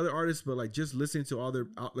speak for the other artists, but like, just listening to all their,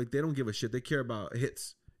 like, they don't give a shit. They care about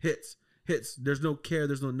hits. There's no care.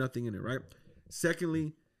 There's no nothing in it, right?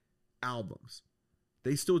 Secondly, albums.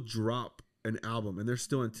 They still drop an album and they're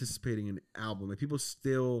still anticipating an album. Like, people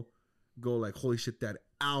still go like, holy shit, that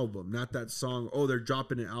album, not that song. Oh, they're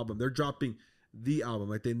dropping an album. They're dropping the album.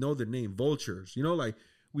 Like, they know the name, Vultures. You know, like,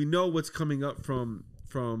 we know what's coming up from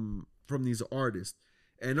these artists.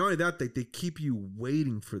 And not only that, they keep you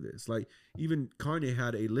waiting for this. Like, even Kanye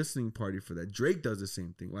had a listening party for that. Drake does the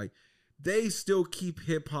same thing. Like, they still keep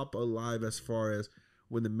hip hop alive as far as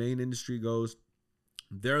when the main industry goes.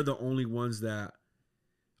 They're the only ones that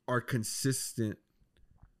are consistent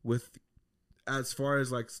with, as far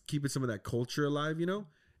as like keeping some of that culture alive, you know?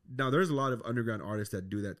 Now, there's a lot of underground artists that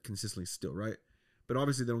do that consistently still, right? But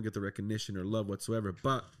obviously they don't get the recognition or love whatsoever.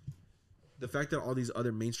 But the fact that all these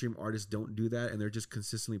other mainstream artists don't do that and they're just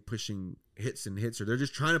consistently pushing hits and hits, or they're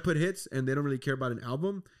just trying to put hits and they don't really care about an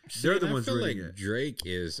album, they're the ones doing it. Drake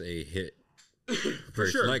is a hit. For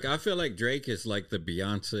sure. Like, I feel like Drake is like the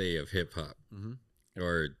Beyonce of hip hop. Mm-hmm.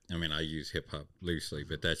 Or, I mean, I use hip hop loosely,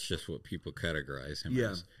 but that's just what people categorize him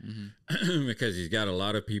as. Mm-hmm. Because he's got a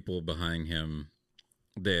lot of people behind him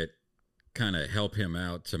that kind of help him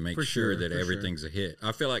out to make sure that everything's a hit.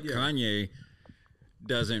 I feel like Kanye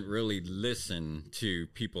doesn't really listen to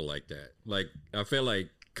people like that. Like, I feel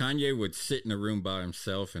like Kanye would sit in a room by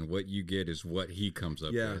himself and what you get is what he comes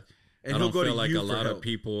up with. And I don't feel like a lot of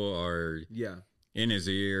people are in his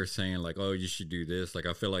ear saying like, oh, you should do this. Like,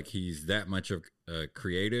 I feel like he's that much of a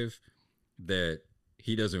creative that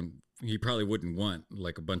he probably wouldn't want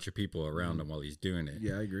like a bunch of people around him while he's doing it.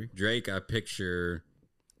 Yeah, I agree. Drake, I picture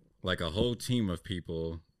like a whole team of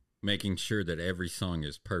people making sure that every song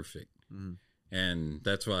is perfect. Mm-hmm. And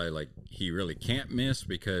that's why like he really can't miss,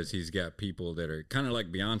 because he's got people that are kind of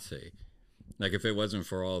like Beyonce. Like, if it wasn't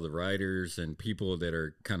for all the writers and people that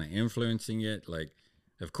are kind of influencing it, like,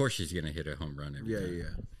 of course she's going to hit a home run every time.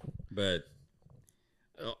 Yeah. But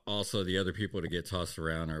also the other people to get tossed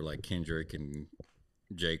around are like Kendrick and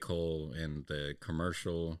J. Cole and the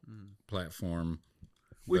commercial platform.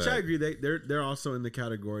 Which I agree. They're also in the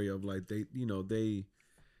category of like, they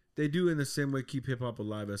do in the same way keep hip hop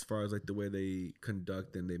alive as far as like the way they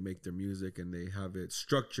conduct and they make their music and they have it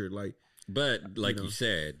structured. Like, but like you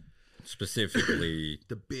said, specifically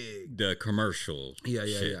the commercial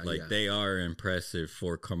shit. Like, they are impressive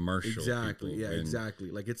for commercial people. Exactly.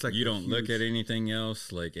 Like, it's like you don't look at anything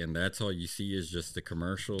else, like, and that's all you see is just the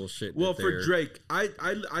commercial shit. Well, for Drake,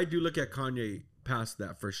 I do look at Kanye past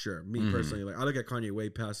that for sure. Me personally, like, I look at Kanye way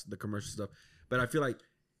past the commercial stuff, but I feel like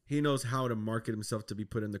he knows how to market himself to be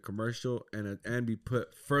put in the commercial and be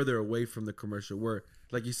put further away from the commercial, where,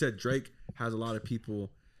 like you said, Drake has a lot of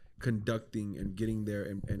people conducting and getting there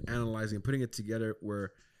and analyzing and putting it together,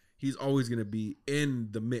 where he's always going to be in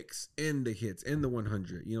the mix, in the hits, in the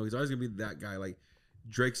 100. You know, he's always going to be that guy. Like,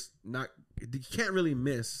 Drake's not. You can't really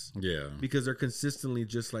miss. Yeah. Because they're consistently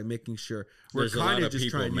just like making sure. There's a lot of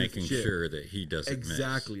people making sure that he doesn't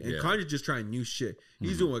exactly. miss. And Kanye's just trying new shit.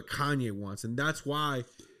 He's doing what Kanye wants, and that's why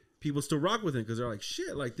people still rock with him because they're like,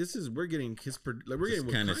 shit, like this is we're getting his like we're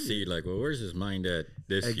getting kind of see like, well, where's his mind at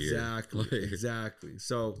this year? Exactly.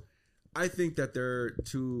 So I think that there are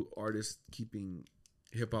two artists keeping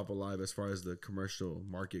hip hop alive as far as the commercial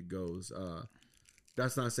market goes.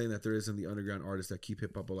 That's not saying that there isn't the underground artists that keep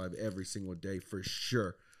hip hop alive every single day, for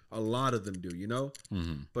sure. A lot of them do, you know?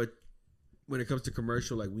 But when it comes to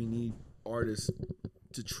commercial, like we need artists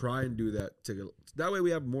to try and do that. That way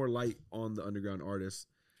we have more light on the underground artists.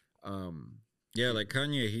 Yeah, like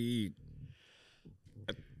Kanye,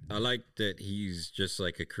 I like that he's just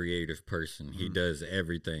like a creative person. He does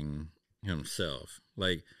everything himself.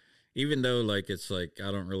 Like, even though like it's like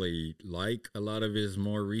I don't really like a lot of his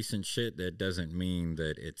more recent shit, that doesn't mean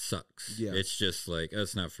that it sucks. Yeah. It's just like,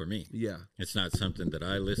 it's not for me. Yeah. It's not something that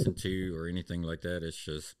I listen to or anything like that. It's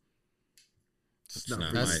just it's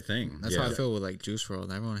not my thing. That's how I feel with like Juice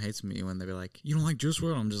WRLD. Everyone hates me when they be like, "You don't like Juice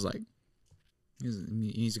WRLD?" I'm just like,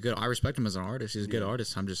 he's a good. I respect him as an artist. He's a good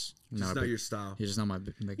artist. I'm just not your style. He's just not my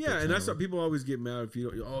big. And that's why people always get mad if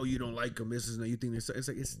you don't. Oh, you don't like him. This is not. You think it's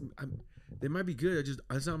like they might be good.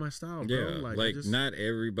 It's not my style, bro. Yeah, like not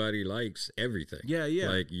everybody likes everything. Yeah.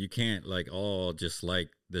 Like you can't like all just like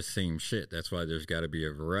the same shit. That's why there's got to be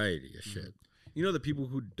a variety of shit. You know the people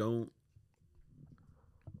who don't,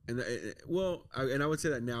 and I would say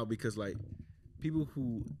that now because like people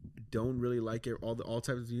who don't really like it, all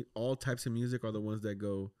types of music are the ones that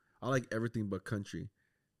go, I like everything but country,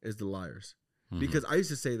 is the liars. Because I used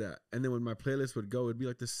to say that, and then when my playlist would go, it'd be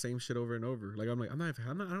like the same shit over and over. Like I'm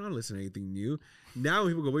not listening to anything new. Now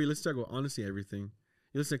when people go, "Well, you listen to," I go, "Honestly, everything."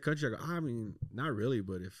 You listen to country, I go, I mean, not really,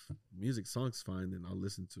 but if music song's fine, then I'll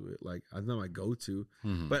listen to it. Like it's not my go-to,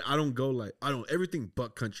 but I don't go like everything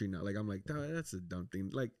but country now. Like I'm like, that's a dumb thing.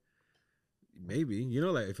 Like maybe, you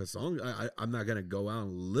know, like if a song, I'm not gonna go out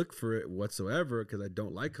and look for it whatsoever because I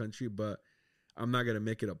don't like country, but I'm not gonna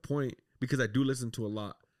make it a point because I do listen to a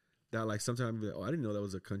lot. That like sometimes I didn't know that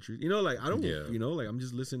was a country. You know, like I don't. You know, like I'm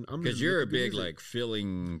just listening. Because you're a big like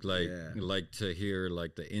feeling like to hear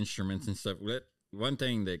like the instruments and stuff. One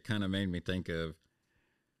thing that kind of made me think of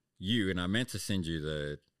you, and I meant to send you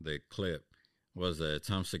the clip, was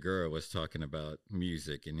Tom Segura was talking about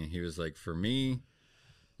music, and he was like, for me,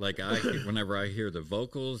 like whenever I hear the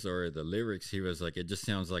vocals or the lyrics, he was like, it just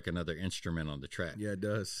sounds like another instrument on the track. Yeah, it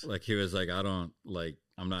does. Like he was like,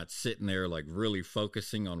 I'm not sitting there like really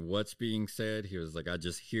focusing on what's being said. He was like, I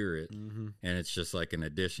just hear it, and it's just like an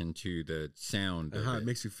addition to the sound and how it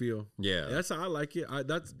makes you feel. Yeah, that's how I like it.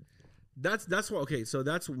 That's why. Okay, so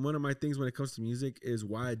that's one of my things when it comes to music is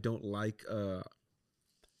why I don't like.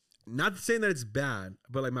 Not saying that it's bad,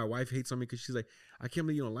 but like my wife hates on me because she's like, I can't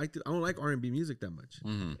believe you don't like this. I don't like R&B music that much,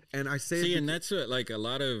 and I say, and that's what like a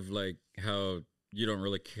lot of like how you don't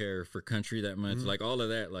really care for country that much. Like all of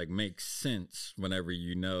that like makes sense whenever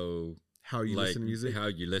you know how you listen to music, how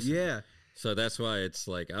you listen. Yeah. So that's why it's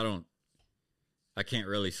like I can't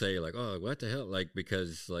really say like, oh, what the hell, like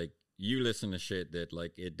because like you listen to shit that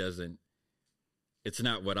like it's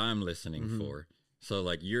not what I'm listening for. So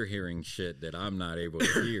like you're hearing shit that I'm not able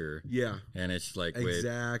to hear. Yeah. And it's like with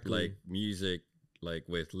like music like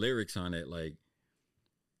with lyrics on it, like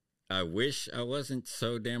I wish I wasn't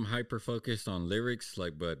so damn hyper focused on lyrics,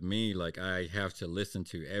 like, but me, like, I have to listen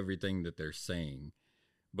to everything that they're saying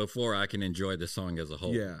before I can enjoy the song as a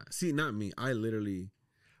whole. Yeah. See, not me. I literally,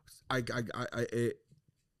 I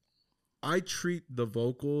treat the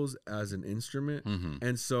vocals as an instrument,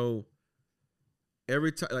 and so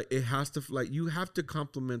every time, like, it has to, like, you have to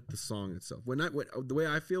compliment the song itself. The way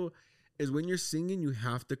I feel is when you're singing, you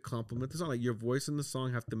have to compliment the song. Like, your voice and the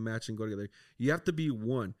song have to match and go together. You have to be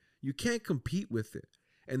one. You can't compete with it.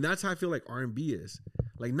 And that's how I feel like R&B is.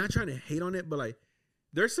 Like, not trying to hate on it, but like,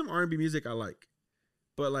 there's some R&B music I like.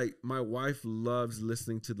 But like, my wife loves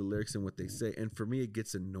listening to the lyrics and what they say. And for me, it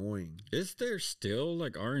gets annoying. Is there still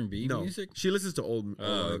like R&B music? She listens to old,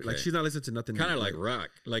 okay. Like, she's not listening to nothing. Kind of like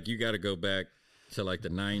rock. Like, you got to go back to like the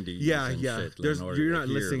 90s. Yeah. Shit, you're not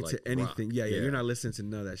listening to anything. Rock. Yeah. You're not listening to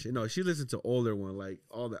none of that shit. No, she listens to older one, like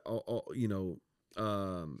all you know,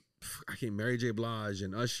 I can't, Mary J. Blige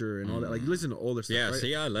and Usher and all that. Like, you listen to older stuff. Yeah, right?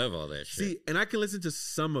 see, I love all that shit. See, and I can listen to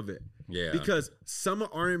some of it. Yeah. Because some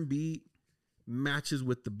R&B matches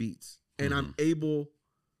with the beats. And I'm able,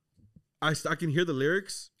 I can hear the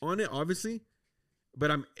lyrics on it, obviously.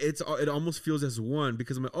 But it almost feels as one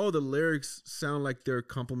because I'm like, oh, the lyrics sound like they're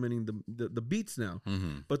complimenting the beats now.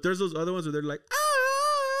 But there's those other ones where they're like,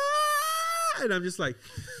 And I'm just like,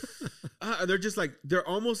 they're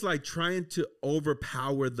almost like trying to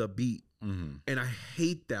overpower the beat. Mm-hmm. And I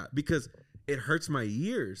hate that because it hurts my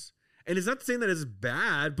ears. And it's not saying that it's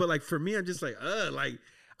bad, but like for me, I'm just like, like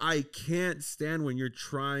I can't stand when you're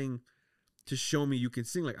trying to show me you can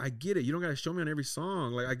sing. Like, I get it. You don't got to show me on every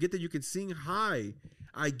song. Like, I get that you can sing high.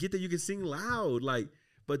 I get that you can sing loud. Like,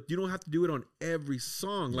 but you don't have to do it on every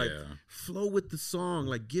song. Like, flow with the song.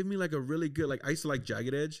 Like, give me like a really good, like, I used to like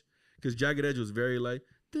Jagged Edge because Jagged Edge was very like,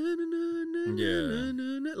 like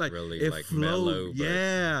really it like flowed. mellow,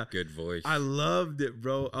 yeah, good voice. I loved it,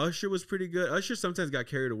 bro. Usher was pretty good. Usher sometimes got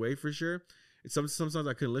carried away for sure. Some songs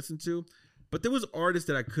I couldn't listen to, but there was artists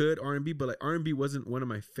that I could R&B, but like R&B wasn't one of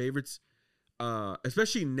my favorites.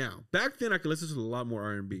 Especially now. Back then I could listen to a lot more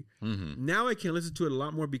R&B. Mm-hmm. Now I can listen to it a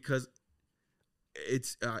lot more because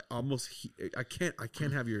it's I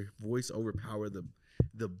can't have your voice overpower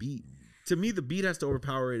the beat. To me, the beat has to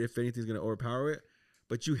overpower it if anything's gonna overpower it.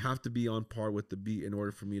 But you have to be on par with the beat in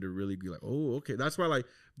order for me to really be like, oh, okay. That's why like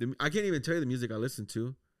I can't even tell you the music I listen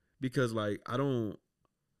to because like I don't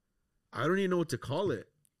even know what to call it.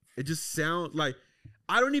 It just sounds like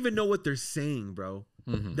I don't even know what they're saying, bro.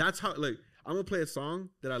 Mm-hmm. That's how like I'm gonna play a song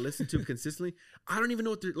that I listen to consistently. I don't even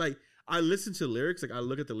know what they're like. I listen to lyrics, like I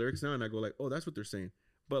look at the lyrics now and I go like, oh, that's what they're saying.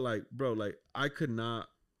 But like, bro, like I could not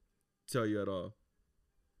tell you at all.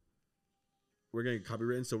 We're gonna get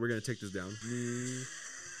copywritten, so we're gonna take this down.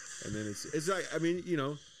 And then it's like, I mean, you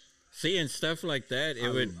know. Seeing stuff like that, it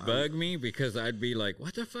would bug me because I'd be like,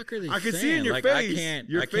 what the fuck are they saying? I can see in your like, face.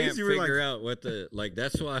 I can't figure out what the, like,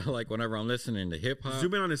 that's why, like, whenever I'm listening to hip hop.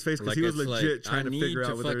 Zoom in on his face because like, he was legit trying to figure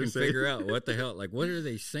out what they were saying. Figure out what the hell, like, what are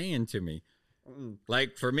they saying to me?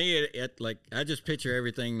 Like, for me, it like, I just picture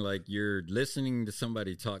everything like you're listening to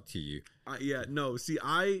somebody talk to you. Yeah, no, see,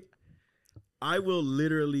 I will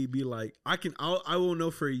literally be like, I will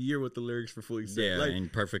know for a year what the lyrics for Fully say. Yeah, like,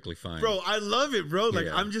 and perfectly fine. Bro, I love it, bro. Like,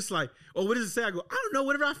 I'm just like, oh, what does it say? I go, I don't know,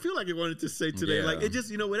 whatever I feel like it wanted to say today. Yeah. Like, it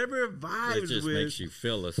just, you know, whatever it vibes it just with. makes you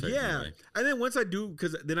feel a certain way. And then once I do,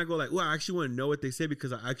 because then I go like, well, I actually want to know what they say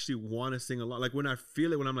because I actually want to sing along. Like, when I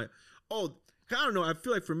feel it, when I'm like, oh, I don't know. I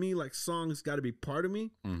feel like for me, like, songs got to be part of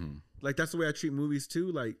me. Mm-hmm. Like, that's the way I treat movies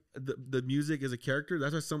too. Like, the music is a character.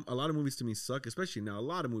 That's why a lot of movies to me suck, especially now. A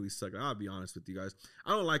lot of movies suck. I'll be honest with you guys.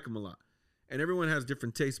 I don't like them a lot. And everyone has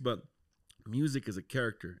different tastes, but music is a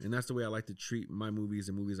character. And that's the way I like to treat my movies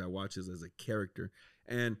and movies I watch is as a character.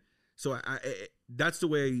 And so that's the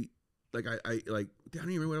way, like, I don't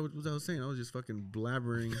even remember what I was saying. I was just fucking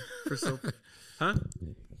blabbering for so, huh?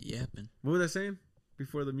 Yapping. What was I saying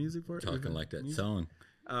before the music part? Talking like that song.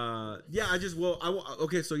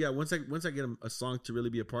 Okay, so yeah, once I get a song to really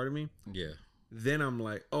be a part of me, then I'm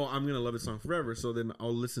like, oh, I'm gonna love this song forever. So then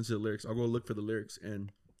I'll listen to the lyrics. I'll go look for the lyrics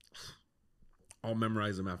and I'll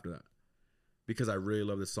memorize them after that because I really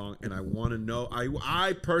love this song and I want to know.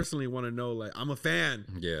 I personally want to know. Like, I'm a fan.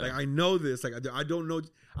 Yeah, like I know this. Like I don't know.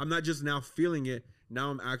 I'm not just now feeling it. Now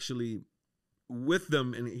I'm actually with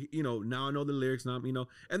them, and you know, now I know the lyrics. Now you know,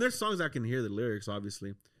 and there's songs I can hear the lyrics.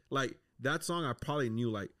 Obviously, like. That song, I probably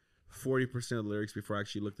knew like 40% of the lyrics before I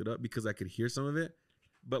actually looked it up because I could hear some of it.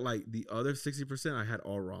 But like the other 60%, I had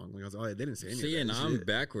all wrong. Like I was like, oh, they didn't say anything. See, and I'm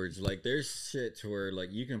backwards. Like there's shit to where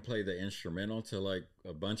like you can play the instrumental to like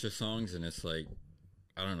a bunch of songs, and it's like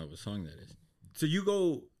I don't know what song that is. So you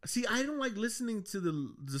go see. I don't like listening to the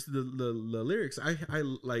lyrics. I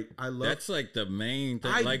love. That's like the main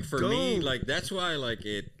thing. Like for me, like that's why like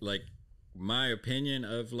it like my opinion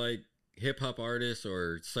of like hip hop artists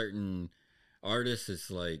or certain artists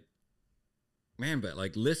is like, man, but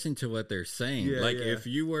like listen to what they're saying. If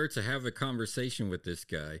you were to have a conversation with this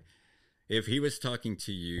guy, if he was talking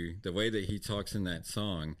to you the way that he talks in that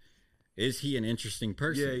song, is he an interesting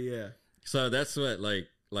person? Yeah. So that's what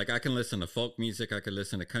like I can listen to folk music, I can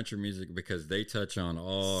listen to country music because they touch on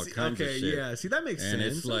all kinds of shit. Yeah, see, that makes sense. And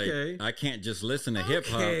it's like, I can't just listen to hip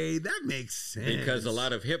hop. Okay, that makes sense. Because a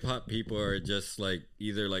lot of hip hop people are just like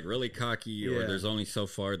either like really cocky or there's only so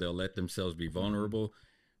far they'll let themselves be vulnerable.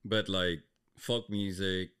 But like folk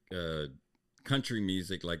music, country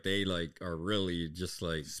music, like they like are really just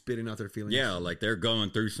like spitting out their feelings. Yeah, like they're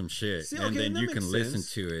going through some shit. See, and then you can listen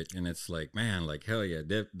to it and it's like, man, like hell yeah,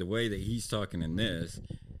 the way that he's talking in this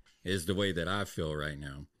is the way that I feel right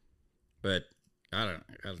now. But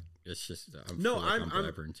it's just I'm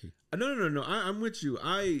blabbering too. No. I'm with you.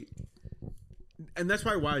 And that's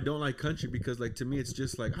probably why I don't like country because like to me it's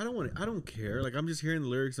just like I don't care. Like I'm just hearing the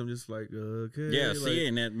lyrics. I'm just like okay. Yeah, like, see,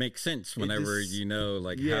 and that makes sense whenever you know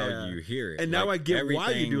like how you hear it. And now I get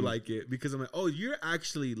why you do like it because I'm like, oh, you're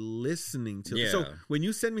actually listening to it. So when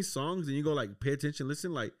you send me songs and you go like pay attention,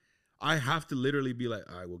 listen, like I have to literally be like,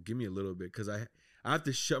 all right, well, give me a little bit, because I have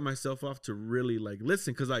to shut myself off to really like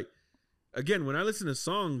listen, because like again, when I listen to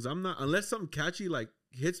songs, I'm not, unless something catchy like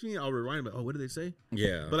hits me, I'll rewind. But oh, what did they say?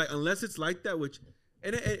 Yeah. But like unless it's like that, which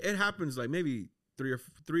and it happens like maybe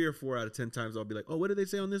three or 4 out of 10 times, I'll be like, oh, what did they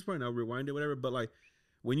say on this part? And I'll rewind it, whatever. But like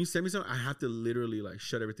when you send me something, I have to literally like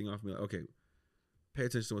shut everything off and be like, okay, pay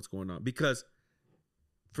attention to what's going on, because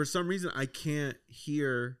for some reason I can't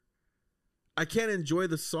enjoy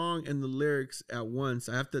the song and the lyrics at once.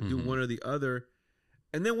 I have to do one or the other.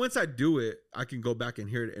 And then once I do it, I can go back and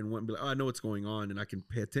hear it and be like, oh, I know what's going on and I can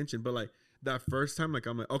pay attention. But like that first time, like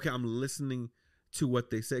I'm like, okay, I'm listening to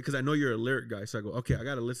what they say, because I know you're a lyric guy. So I go, okay, I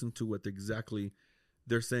got to listen to what exactly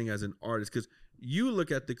they're saying as an artist, because you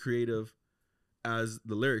look at the creative as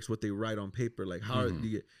the lyrics, what they write on paper. Like how do you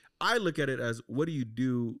get? I look at it as, what do you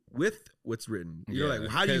do with what's written? You know,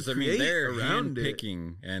 like how do you create around it?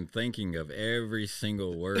 Picking and thinking of every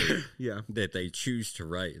single word that they choose to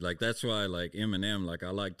write. Like that's why, like Eminem, like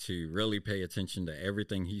I like to really pay attention to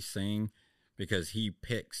everything he's saying, because he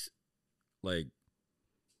picks, like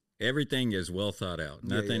everything is well thought out.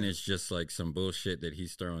 Nothing is just like some bullshit that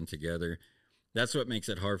he's throwing together. That's what makes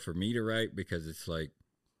it hard for me to write, because it's like,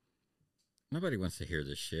 nobody wants to hear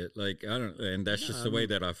this shit. Like, I don't, and that's just the way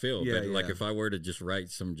that I feel. But like, if I were to just write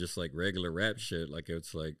some just like regular rap shit, like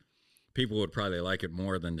it's like people would probably like it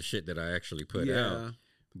more than the shit that I actually put out.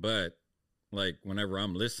 But like, whenever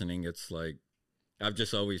I'm listening, it's like, I've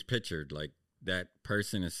just always pictured like that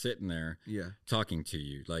person is sitting there talking to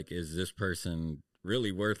you. Like, is this person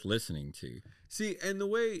really worth listening to? See, and the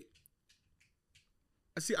way,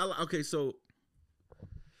 okay, so,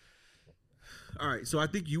 all right, so I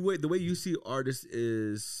think the way you see artists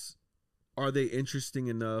is, are they interesting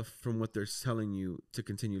enough from what they're telling you to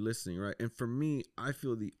continue listening, right? And for me, I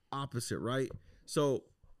feel the opposite, right? So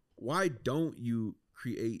why don't you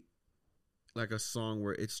create like a song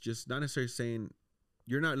where it's just not necessarily saying,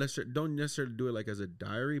 don't necessarily do it like as a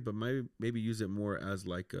diary, but maybe use it more as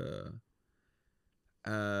like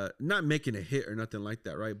not making a hit or nothing like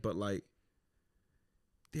that, right? But like,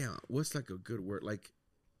 damn, what's like a good word? Like,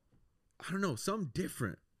 I don't know, something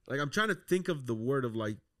different. Like, I'm trying to think of the word of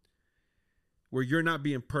like, where you're not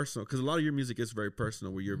being personal, because a lot of your music is very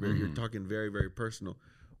personal, where you're talking very, very personal.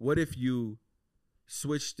 What if you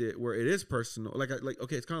switched it where it is personal? Like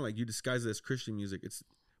okay, it's kind of like you disguise it as Christian music. It's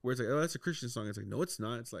where it's like, oh, that's a Christian song. It's like, no, it's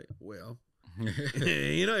not. It's like, well,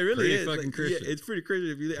 you know, it really pretty is. Fucking like, Christian. Yeah, it's pretty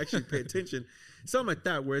Christian if you actually pay attention. Something like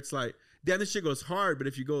that, where it's like, damn, this shit goes hard. But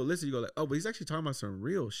if you go listen, you go like, oh, but he's actually talking about some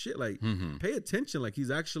real shit. Like, pay attention. Like, he's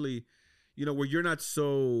actually, you know, where you're not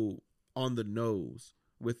so on the nose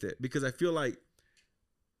with it. Because I feel like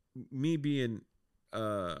me being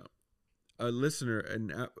a listener,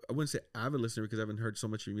 and I wouldn't say avid listener because I haven't heard so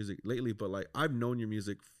much of your music lately, but like I've known your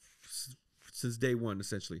music since day one,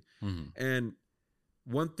 essentially. And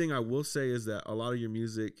one thing I will say is that a lot of your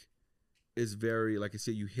music is very, like I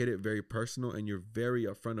said, you hit it very personal, and you're very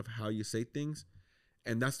upfront of how you say things.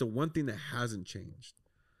 And that's the one thing that hasn't changed.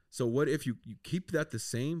 So what if you keep that the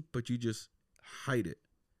same, but you just hide it?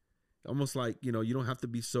 Almost like, you know, you don't have to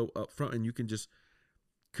be so upfront, and you can just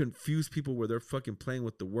confuse people where they're fucking playing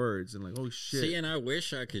with the words and like, oh shit. See, and I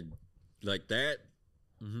wish I could, like that,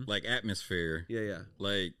 like atmosphere. Yeah.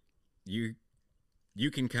 Like you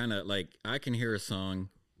can kind of like, I can hear a song,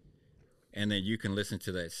 and then you can listen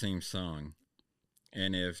to that same song,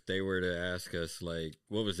 and if they were to ask us like,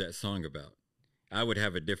 what was that song about, I would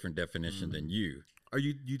have a different definition than you. Would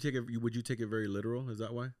you take it very literal? Is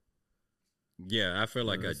that why? Yeah, I feel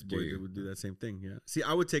like I do. They would do that same thing. Yeah. See,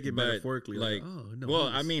 I would take it metaphorically. Like, oh no. Well,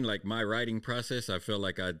 I mean, like my writing process, I feel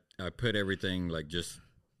like I put everything like just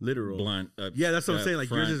literal, blunt. Yeah, that's what I'm saying. Like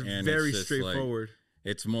yours is very straightforward. Like,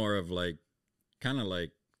 it's more of like kind of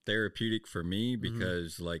like therapeutic for me,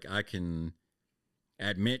 because like I can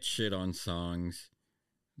admit shit on songs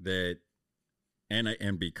that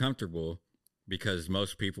and be comfortable, because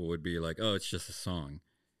most people would be like, oh, it's just a song.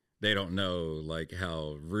 They don't know like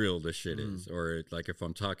how real the shit is. Or like if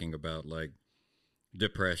I'm talking about like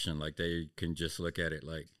depression, like they can just look at it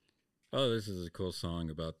like, oh, this is a cool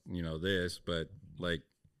song about, you know, this. But like,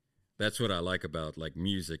 that's what I like about like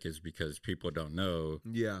music, is because people don't know.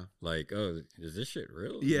 Yeah. Like, oh, is this shit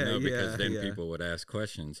real? Yeah. You know, because then people would ask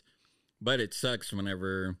questions. But it sucks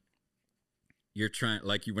whenever you're trying,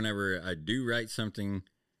 like whenever I do write something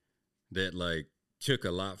that like took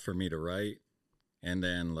a lot for me to write, and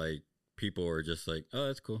then like people are just like, oh,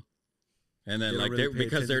 that's cool. And then like,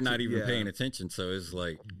 because they're not even paying attention. So it's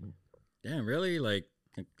like, damn, really? Like,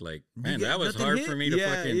 like, man, that was hard for me to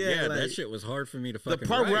fucking, like, that shit was hard for me to fucking the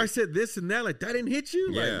part write. where I said this and that, like, that didn't hit you?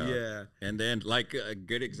 Yeah. Like, yeah. And then, like, a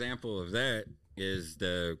good example of that is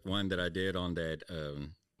the one that I did on that,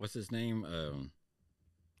 what's his name?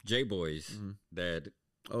 J-Boys. That.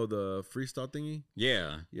 Oh, the freestyle thingy?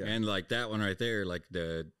 Yeah. And, like, that one right there, like,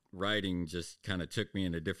 the writing just kind of took me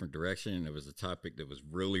in a different direction. It was a topic that was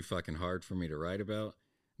really fucking hard for me to write about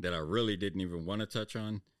that I really didn't even want to touch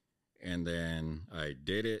on. And then I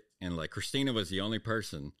did it. And, like, Christina was the only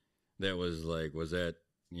person that was, like, was that,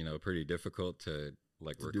 you know, pretty difficult to,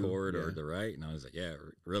 like, record or to write? And I was like, yeah, it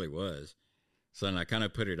really was. So then I kind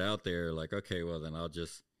of put it out there, like, okay, well, then I'll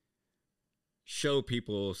just show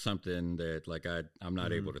people something that, like, I'm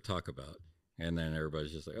not able to talk about. And then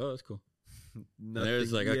everybody's just like, oh, that's cool. And it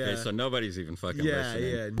was like, okay, so nobody's even fucking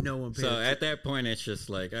listening. Yeah, no one pays So at that point, it's just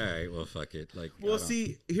like, all right, well, fuck it. Like, well,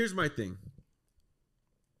 see, here's my thing.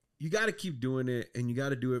 You got to keep doing it, and you got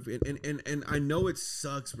to do it. And I know it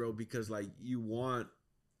sucks, bro, because, like, you want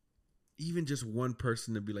even just one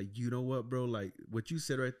person to be like, you know what, bro? Like, what you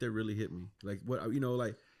said right there really hit me. Like, what, you know,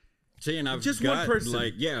 like. See, and I've just got, one person.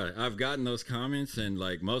 Like, yeah, I've gotten those comments, and,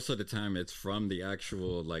 like, most of the time it's from the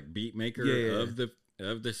actual, like, beat maker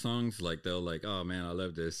of the songs. Like, they'll like, oh man, I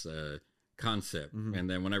love this concept. And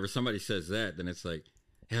then whenever somebody says that, then it's like,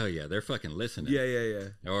 hell yeah, they're fucking listening. Yeah.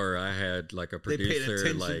 Or I had like a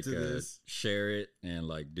producer like share it and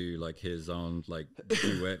like do like his own like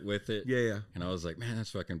duet with it. Yeah. And I was like, man,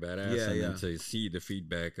 that's fucking badass. And then to see the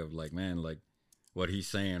feedback of like, man, like what he's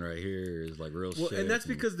saying right here is like real shit. And that's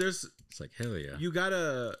because it's like, hell yeah.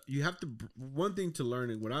 You have to, one thing to learn,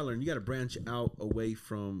 and what I learned, you got to branch out away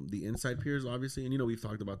from the inside peers, obviously. And, you know, we've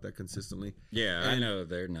talked about that consistently. Yeah, I know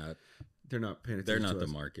they're not paying attention. They're not to the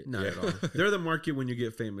us. market. Not at all. They're the market when you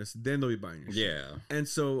get famous. Then they'll be buying your shit. Yeah. And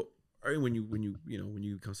so, or when you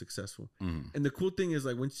become successful. And the cool thing is,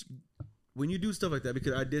 like, when you do stuff like that,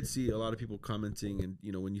 because I did see a lot of people commenting, and,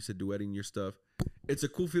 you know, when you said duetting your stuff, it's a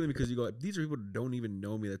cool feeling because you go, like, these are people that don't even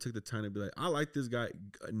know me that took the time to be like, I like this guy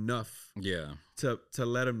enough to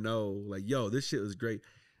let him know, like, yo, this shit was great.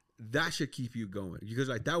 That should keep you going, because,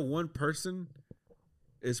 like, that one person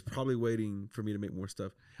is probably waiting for me to make more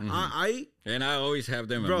stuff. I always have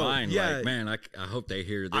them in mind. Like, man, I hope they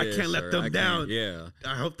hear this. I can't let them down. Yeah.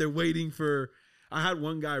 I hope they're waiting for. I had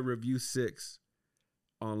one guy review 6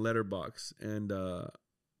 on Letterboxd, and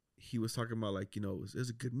he was talking about, like, you know, it was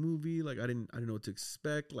a good movie. Like, I didn't know what to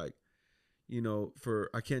expect. Like, you know,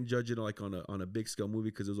 I can't judge it like on a big scale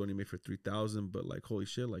movie because it was only made for 3,000. But, like, holy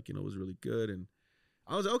shit, like, you know, it was really good. And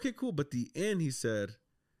I was like, okay, cool. But the end, he said,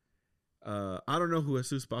 I don't know who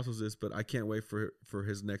Jesus Passos is, but I can't wait for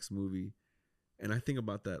his next movie. And I think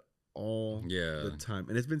about that all the time.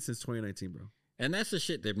 And it's been since 2019, bro. And that's the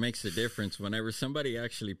shit that makes the difference whenever somebody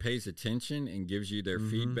actually pays attention and gives you their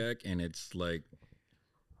feedback. And it's like,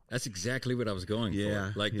 that's exactly what I was going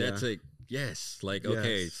for. Like, that's like, yes. Like,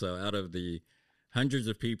 okay, so out of the hundreds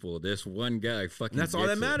of people, this one guy fucking that's all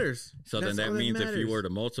that matters. So then that means if you were to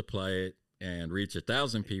multiply it and reach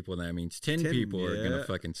 1,000 people, that means 10 people are going to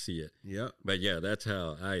fucking see it. Yeah. But yeah, that's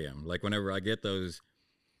how I am. Like, whenever I get those,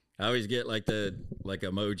 I always get like the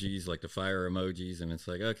emojis, like the fire emojis, and it's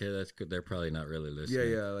like, okay, that's good. They're probably not really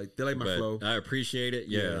listening. Yeah. Like, they like my flow. I appreciate it.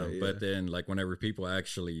 Yeah. But then, like, whenever people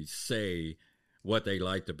actually say what they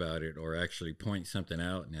liked about it or actually point something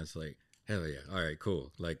out, and it's like, hell yeah. All right,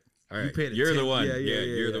 cool. Like, all right, you're the one.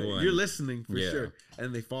 You're the one. You're listening for sure,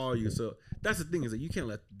 and they follow you. So that's the thing, is that you can't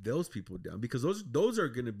let those people down, because those are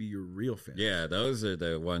going to be your real fans. Yeah, those are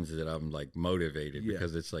the ones that I'm like motivated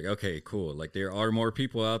because it's like, okay, cool. Like, there are more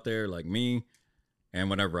people out there like me, and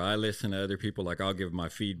whenever I listen to other people, like, I'll give my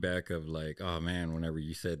feedback of like, oh man, whenever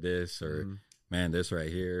you said this, or man, this right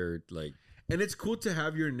here, like. And it's cool to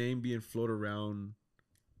have your name being floated around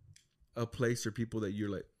a place or people that you're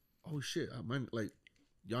like, oh shit, like,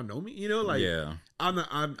 y'all know me, you know, like,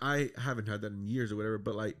 I haven't had that in years or whatever,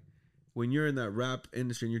 but like, when you're in that rap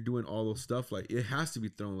industry and you're doing all those stuff, like, it has to be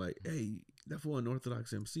thrown like, hey, that fool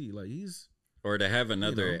Unorthodox MC, like, he's, or to have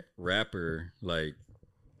another rapper, like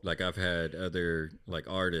I've had other like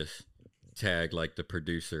artists tag like the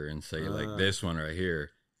producer and say like this one right here,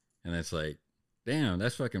 and it's like, damn,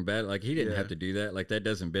 that's fucking bad. Like, he didn't have to do that. Like, that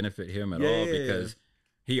doesn't benefit him at all because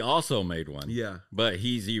he also made one. Yeah. But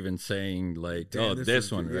he's even saying like, damn,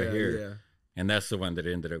 this one right here. Yeah. And that's the one that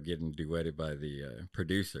ended up getting duetted by the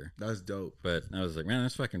producer. That's dope. But I was like, man,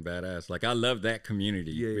 that's fucking badass. Like, I love that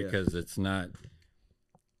community because it's not,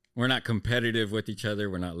 we're not competitive with each other.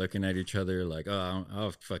 We're not looking at each other like, oh,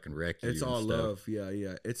 I'll fucking wreck you. It's all love.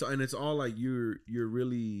 Yeah. It's all like you're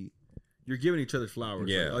really, you're giving each other flowers.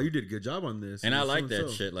 Yeah. Like, oh, you did a good job on this. And I like that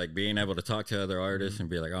so. shit, like being able to talk to other artists and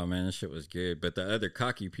be like, oh man, this shit was good. But the other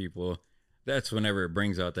cocky people, that's whenever it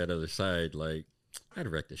brings out that other side, like, I'd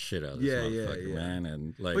wreck the shit out of this motherfucker, man.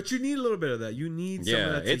 And like, but you need a little bit of that. You need some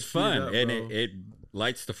of that to it's fun. up, and it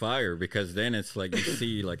lights the fire, because then it's like you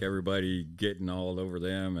see like everybody getting all over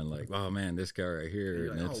them and like, oh man, this guy right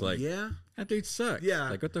here. And it's like, yeah, that dude sucks. Yeah.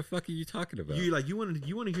 Like, what the fuck are you talking about? You want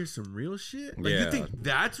to hear some real shit? Like, you think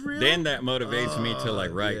that's real? Then that motivates me to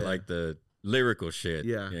like write like the lyrical shit.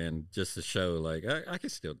 Yeah. And just to show like I can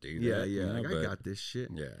still do that. Yeah, you know, like, but, I got this shit.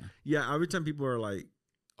 Yeah. Yeah, every time people are like,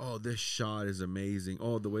 oh, this shot is amazing.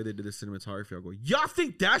 Oh, the way they did the cinematography. I go, y'all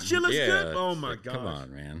think that shit looks good? Oh my like, god. Come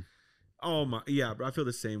on, man. Oh my, yeah, bro. I feel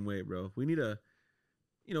the same way, bro. We need a,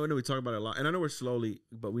 I know we talk about it a lot, and I know we're slowly,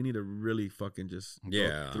 but we need to really fucking just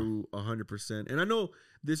go through 100%. And I know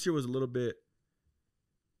this year was a little bit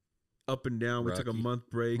up and down. We took a month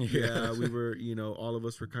break. Yeah, we were, all of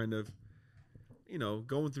us were kind of,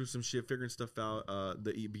 going through some shit, figuring stuff out.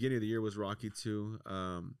 The beginning of the year was rocky too,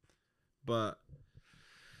 but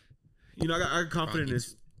I got confident in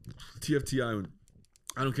this TFTI.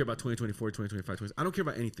 I don't care about 2024, 2025, I don't care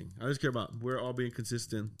about anything. I just care about we're all being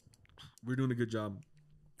consistent. We're doing a good job.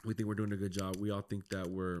 We think we're doing a good job. We all think that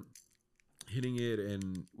we're hitting it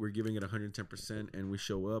and we're giving it 110%, and we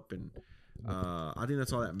show up. And I think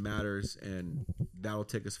that's all that matters, and that'll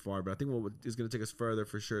take us far. But I think what is going to take us further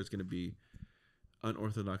for sure is going to be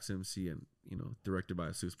Unorthodox MC and, directed by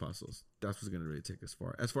Jesus Passos. That's what's going to really take us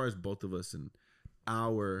far as both of us and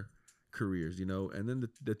our careers, and then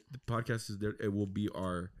the podcast is there. It will be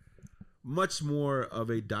our much more of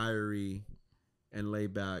a diary and lay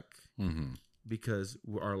back, because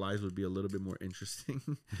our lives would be a little bit more interesting,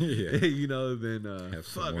 than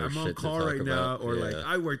fuck, I'm on call right now, or like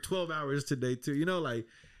I work 12 hours today too,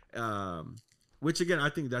 which again, I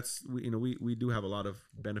think that's we do have a lot of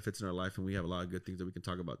benefits in our life, and we have a lot of good things that we can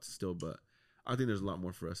talk about still, but I think there's a lot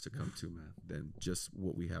more for us to come to, man, than just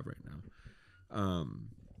what we have right now.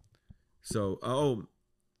 So,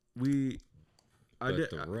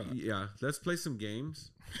 let's play some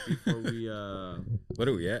games before we, what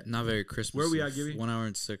are we at? Not very Christmas. Where are we at, Gibby? 1 hour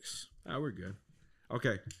and 6. We're good.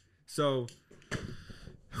 Okay. So,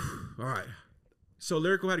 all right. So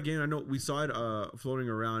Lyrical had a game. I know we saw it, floating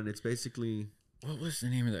around. It's basically, what was the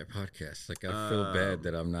name of that podcast? Like, I feel bad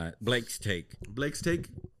that I'm not. Blake's Take.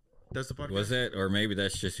 That's the podcast. Was that, or maybe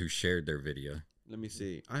that's just who shared their video? Let me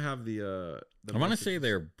see. I have the I want to say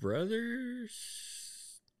they're brothers,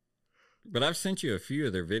 but I've sent you a few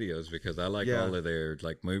of their videos because I like all of their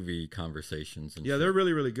like movie conversations and shit. They're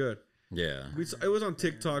really, really good. Yeah. It was on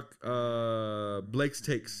TikTok, Blake's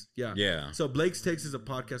Takes. Yeah. Yeah. So Blake's Takes is a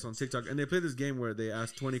podcast on TikTok, and they play this game where they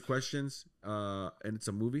ask 20 questions, and it's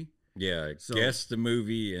a movie. Yeah. So, guess the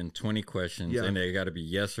movie in 20 questions, and they got to be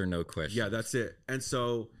yes or no questions. Yeah, that's it. And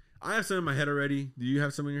so I have some in my head already. Do you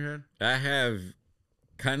have some in your head? I have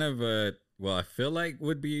kind of I feel like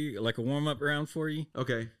would be like a warm-up round for you.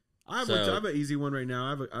 Okay. I have an easy one right now.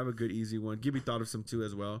 I have a good easy one. Gibby thought of some too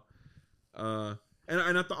as well. And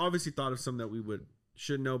I obviously thought of some that we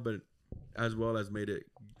should know, but as well as made it,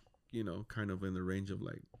 kind of in the range of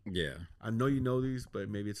like, I know you know these, but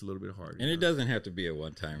maybe it's a little bit hard. And it doesn't have to be a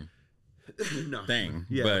one-time thing.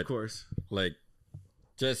 Yeah, but of course. Like,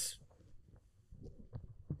 just,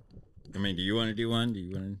 I mean, do you want to do one? Do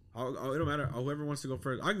you want to? It don't matter. Whoever wants to go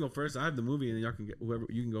first, I can go first. I have the movie, and then y'all can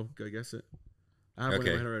you can go guess it. I have one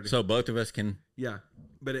in my head already. So both of us can. Yeah,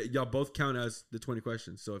 but y'all both count as the 20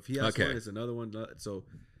 questions. So if he has one, it's another one. So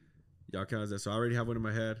y'all count as that. So I already have one in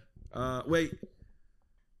my head. Wait.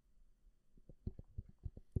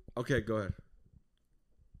 Okay, go ahead.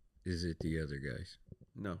 Is it the other guys?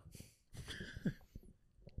 No.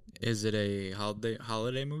 Is it a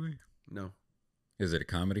holiday movie? No. Is it a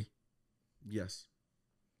comedy? Yes.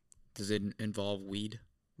 Does it involve weed?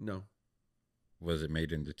 No. Was it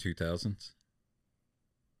made in the 2000s?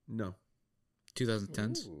 No.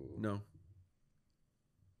 2010s? Ooh. No.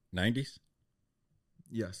 90s?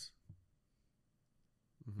 Yes.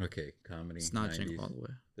 Mm-hmm. Okay, comedy. It's not 90s. Jingle All the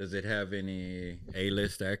Way. Does it have any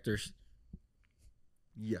A-list actors?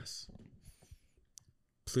 Yes.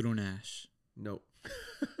 Pluto Nash. Nope.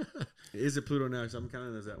 Is it Pluto Nash? I'm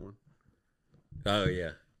counting as that one. Oh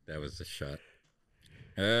yeah, that was a shot.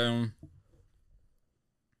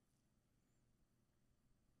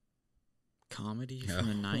 Comedy from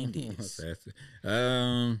the 90s.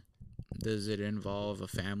 Does it involve a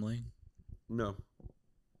family? No.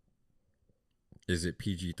 Is it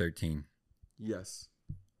PG-13? Yes.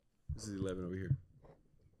 This is 11 over here.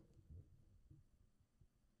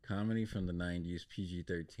 Comedy from the 90s,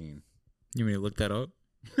 PG-13. You mean to look that up?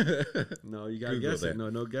 No, you gotta Google guess that. it.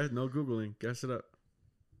 No guess. No googling. Guess it up.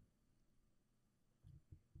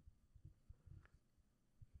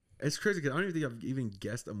 It's crazy because I don't even think I've even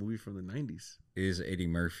guessed a movie from the 90s. Is Eddie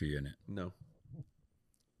Murphy in it? No.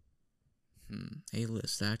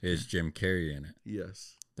 A-list actor. Is Jim Carrey in it?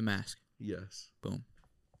 Yes. The Mask. Yes. Boom.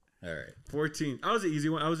 All right. 14. I was an easy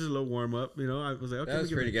one. I was just a little warm up. You know, I was like, okay. That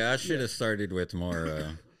was pretty good. I should have started with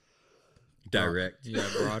more direct. Yeah,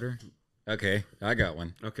 broader. Okay, I got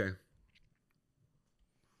one. Okay.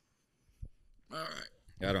 All right.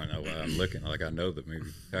 I don't know why I'm looking like I know the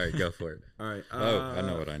movie. All right, go for it. All right. I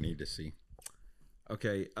know what I need to see.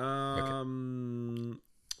 Okay.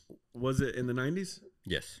 Was it in the 90s?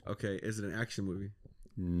 Yes. Okay. Is it an action movie?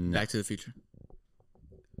 No. Back to the Future.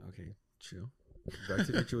 Okay. Chill. Back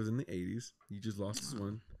to the Future was in the 80s. You just lost this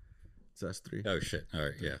one. So that's 3. Oh shit! All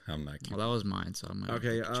right, yeah, I'm not. Well, that was mine, so I might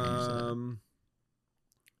Okay. have to change that.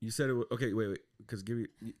 You said it was, okay, wait. Because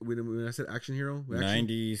when I said action hero, action?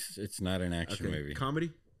 90s. It's not an action movie. Comedy?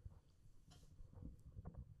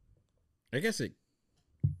 I guess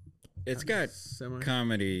it's got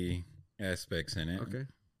comedy aspects in it. Okay.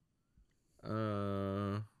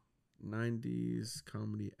 90s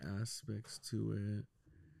comedy aspects to it.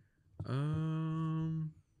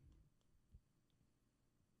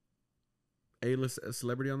 A-list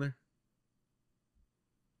celebrity on there?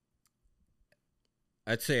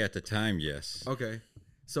 I'd say at the time, yes. Okay.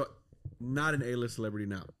 So not an A-list celebrity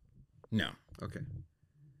now. No. Okay.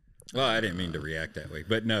 Well, I didn't mean to react that way,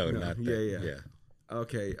 but no, not that. Yeah.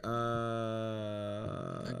 Okay.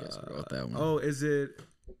 I guess I got that one. Oh, is it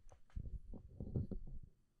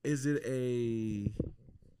a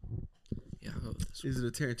Yeah, I'll go with this. is it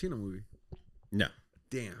a Tarantino movie? No.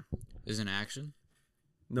 Damn. Is it an action?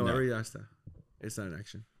 No, I No. already asked that. It's not an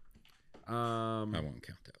action. I won't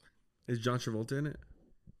count that one. Is John Travolta in it?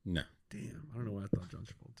 No. Damn, I don't know why I thought John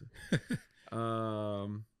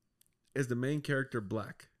Travolta. Is the main character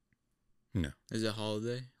black? No. Is it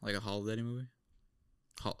holiday? Like a holiday movie?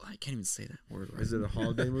 I can't even say that word right. Is it a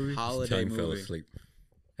holiday movie? Holiday Time fell movie. asleep.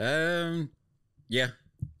 Yeah,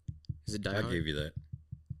 Is it Die I'll Hard? give you that.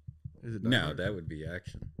 Is it Die No, Hard? that would be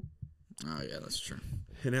action. Oh yeah, that's true.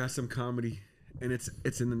 And it has some comedy, and it's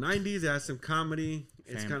in the 90s. It has some comedy.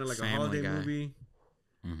 It's kind of like a Family holiday Guy. movie.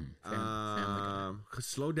 Family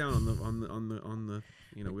Slow down on the.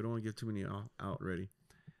 You know, we don't want to give too many out already.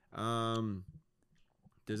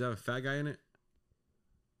 Does that have a fat guy in it?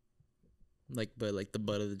 Like the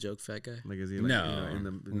butt of the joke, fat guy. Like is he like, No, you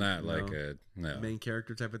know, not like a no. main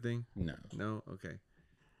character type of thing? No. No. Okay.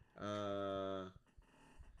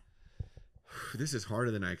 This is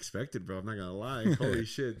harder than I expected, bro. I'm not gonna lie. Holy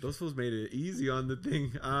shit, those fools made it easy on the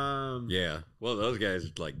thing. Yeah. Well, those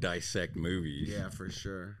guys like dissect movies. Yeah, for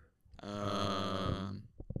sure. 10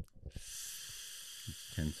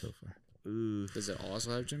 so far. Ooh. Does it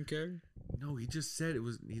also have Jim Carrey? No, he just said it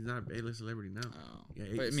was. He's not an A-list celebrity now. Oh, Yeah,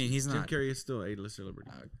 but I mean, he's Jim not. Carrey is still an A-list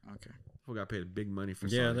celebrity. Okay. Fool got paid big money for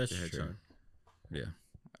Yeah, Sonic that's the true. Hedgehog. Yeah.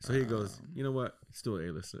 So he goes, you know what? Still an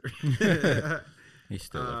A-list celebrity. He's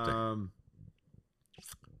still up there.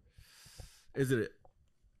 Is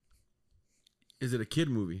it a kid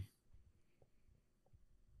movie?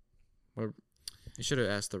 Well, you should have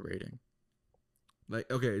asked the rating. Like,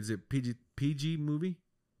 okay, is it PG movie?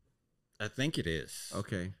 I think it is.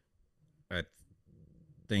 Okay. I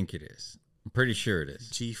think it is. I'm pretty sure it is.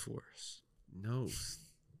 G-Force. No.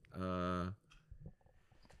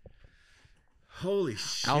 Holy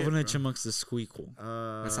shit. Alvin and bro. Chipmunks the Squeakquel.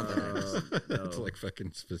 That's not that It's no. like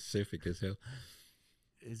fucking specific as hell.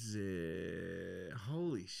 Is it?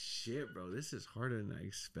 Holy shit, bro! This is harder than I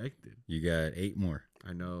expected. You got 8 more.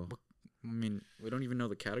 I know. I mean, we don't even know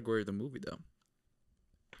the category of the movie though.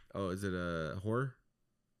 Oh, is it a horror?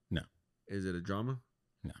 No. Is it a drama?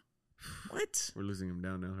 No. What? We're losing him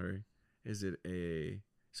down now. Hurry. Is it a?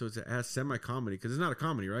 So it has semi-comedy because it's not a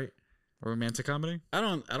comedy, right? A romantic comedy? I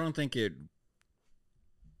don't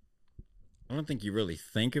think you really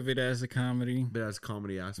think of it as a comedy. But it has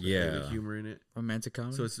comedy aspect, Yeah. maybe humor in it. Romantic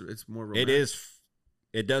comedy? So it's more romantic. It is.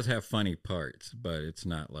 It does have funny parts, but it's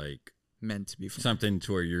not like meant to be fun. something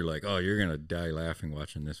to where you're like, oh, you're gonna die laughing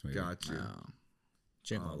watching this movie. Gotcha. Oh.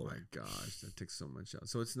 Jim all Oh the my way. gosh, that takes so much out.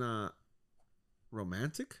 So it's not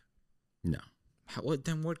romantic. No. What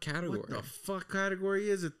category? What the fuck category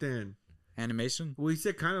is it then? Animation? Well, you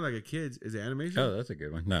said kind of like a kid's. Is it animation? Oh, that's a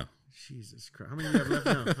good one. No. Jesus Christ! How many do we have left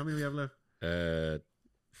now? How many do we have left?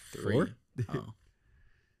 4. Oh.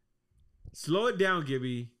 Slow it down,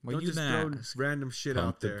 Gibby. Well, Don't you just then throw ask. random shit Pump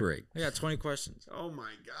out the there. brake. I got 20 questions. Oh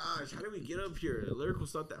my gosh! How did we get up here? The lyrical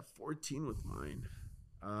stopped at 14 with mine.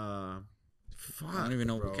 Fuck, I don't even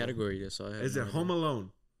know bro. what category it is. So I have Is no it idea. Home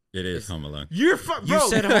Alone? It is Home Alone. You're fuck, bro. You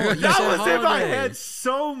said that was in my holiday. head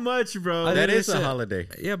so much, bro. That is a say- holiday.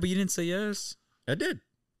 Yeah, but you didn't say yes. I did.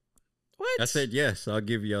 What? I said yes. I'll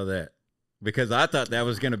give y'all that. Because I thought that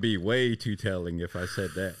was going to be way too telling if I said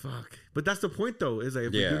that. Fuck. But that's the point, though. Is like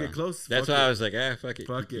if we do get close, That's fuck why it. I was like, fuck it.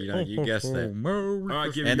 Fuck it. You know, you guessed that. All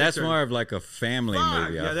right, give me And your that's turn. more of like a family Fuck.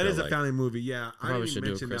 movie. Yeah, I that feel is a like. family movie. Yeah, I Probably didn't should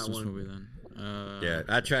even do a mention that Christmas one. movie then.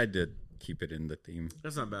 Yeah, I tried to keep it in the theme.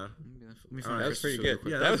 That's not bad. Let me All find right, a That was pretty Christmas good.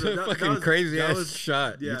 movie. Yeah, that was a fucking crazy that ass was-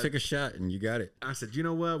 shot. yeah. You took a shot and you got it. I said, you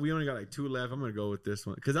know what? We only got like 2 left. I'm gonna go with this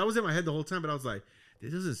one because I was in my head the whole time, but I was like,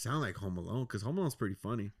 this doesn't sound like Home Alone because Home Alone's pretty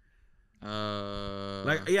funny.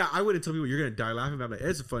 Like, yeah, I wouldn't tell people you're gonna die laughing, but I'm like,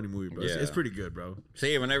 it's a funny movie, bro. Yeah. It's pretty good, bro.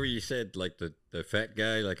 See, whenever you said like the fat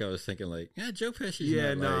guy, like I was thinking like, yeah, Joe Pesci's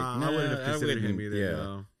Yeah, not nah, like, I wouldn't have I considered him wouldn't- either.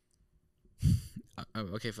 Yeah,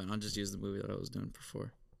 No. okay, fine. I'll just use the movie that I was doing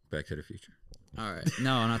before. Back to the Future. All right.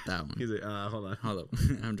 No, not that one. He's like, hold on. Hold up.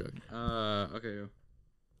 I'm joking. Okay. Go.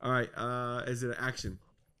 All right, is it an action?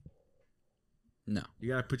 No. You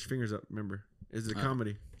gotta put your fingers up. Remember, is it a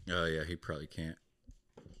comedy? Oh yeah, he probably can't.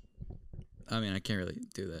 I mean, I can't really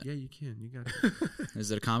do that. Yeah, you can. You got it.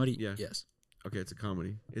 Is it a comedy? Yeah. Yes. Okay, it's a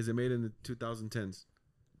comedy. Is it made in the 2010s?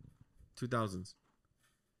 2000s.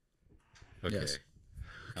 Okay. Yes.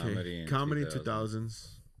 Okay. in Comedy 2000s. 2000s.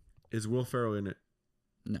 Is Will Ferrell in it?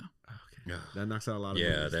 No. Okay. Yeah. That knocks out a lot of Yeah,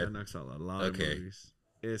 movies. That that- knocks out a lot of okay. movies.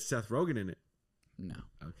 Is Seth Rogen in it? No.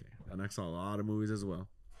 Okay. That knocks out a lot of movies as well.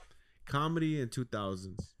 Comedy in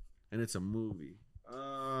 2000s. And it's a movie.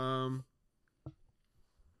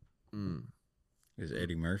 Is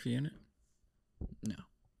Eddie Murphy in it? No.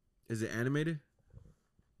 Is it animated?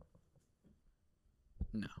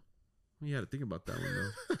 No. You had to think about that one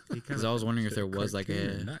though. He Because kinda, I was wondering if there was like Cartoon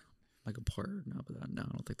or a not? part. No, but no, I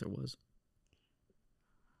don't think there was.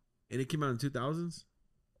 and it came out in 2000s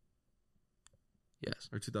Yes.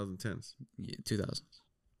 or 2010s. Yeah, 2000s.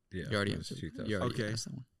 Yeah, You already it was answered. 2000. You already Okay. asked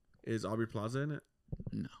that one. Is Aubrey Plaza in it?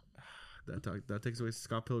 No. That takes away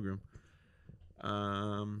Scott Pilgrim.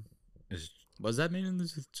 Is- Was that made in the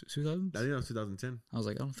 2000s? I think that was 2010. I was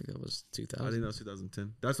like, I don't think that was 2000. I think that was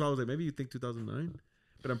 2010. That's why I was like, maybe you think 2009,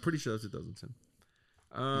 but I'm pretty sure that's 2010.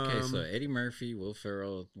 okay, so Eddie Murphy, Will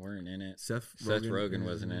Ferrell weren't in it. Seth Rogen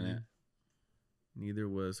wasn't in it. Neither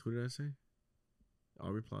was, who did I say?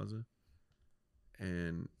 Aubrey Plaza.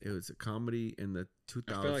 And it was a comedy in the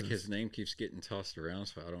 2000s. I feel like his name keeps getting tossed around,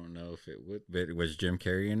 so I don't know if it would. But was Jim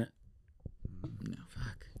Carrey in it? No.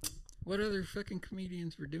 Fuck. What other fucking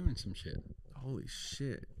comedians were doing some shit? Holy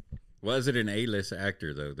shit. Was it an A-list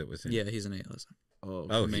actor though that was in? Yeah, he's an A-list. Oh,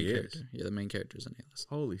 Oh, The main he is. character. Yeah, the main character is an A-list.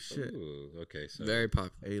 holy shit. Ooh, okay, so Very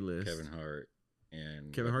popular. A-list. Kevin Hart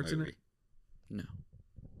and Kevin what Hart's in movie? it? No.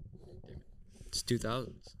 It's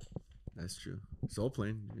 2000s. That's true. Soul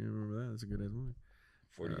Plane. You remember that? That's a good ass movie.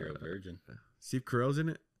 40-Year-Old Virgin. Steve Carell's in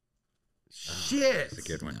it? Shit. That's a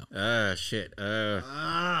good one. No. Shit.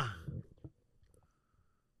 Ah.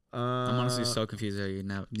 I'm honestly so confused that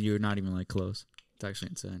you're not even like close. It's actually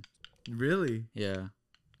insane. Really? Yeah.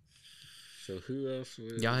 So who else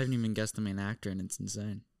was? Y'all haven't even guessed the main actor, and it's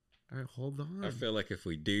insane. All right, hold on. I feel like if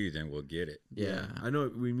we do, then we'll get it. Yeah. I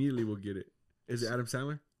know we immediately will get it. Is it Adam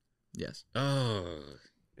Sandler? Yes. Oh,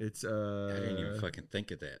 It's I didn't even fucking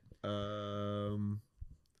think of that.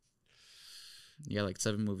 You got like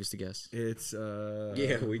 7 movies to guess. It's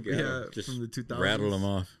Yeah, we got 'em. Just from the 2000s. rattle them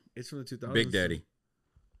off. It's from the 2000s. Big Daddy.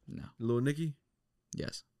 No. Lil Nicky.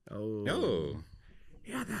 Yes. Oh. Oh,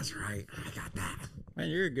 Yeah, that's right. I got that. man,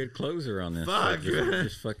 you're a good closer on this. Fuck.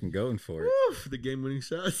 Just fucking going for it. Woof, the game-winning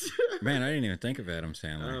shots. Man, I didn't even think of Adam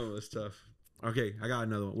Sandler. Oh, that's tough. Okay, I got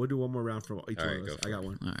another one. We'll do one more round for each All one right, of us. go for I got it.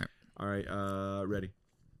 one. All right. All right, ready.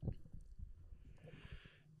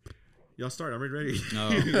 Y'all start. I'm ready. No.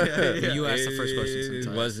 Yeah. You asked the first question. so I'm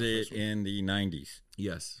tired. Was it in the 90s?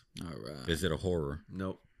 Yes. All right. Is it a horror?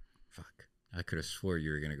 Nope. Fuck. I could have swore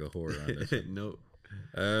you were going to go horror on this one. Nope.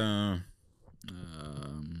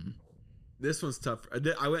 This one's tough.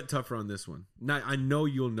 I went tougher on this one. Now, I know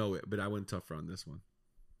you'll know it, but I went tougher on this one.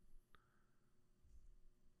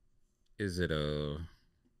 Is it a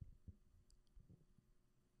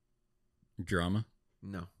drama?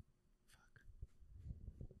 No.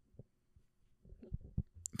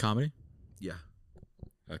 Comedy? Yeah.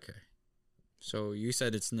 Okay. So you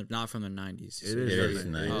said it's not from the 90s. It So is It from is the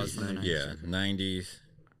 90s. Oh, it's from the 90s. Yeah, 90s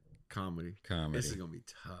Comedy. comedy. This is going to be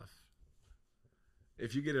tough.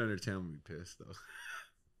 If you get it under 10, I'm going to be pissed, though.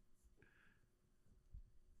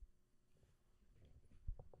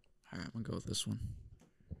 All right, I'm going to go with this one.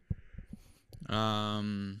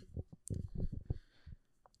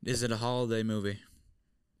 Is it a holiday movie?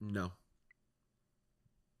 No.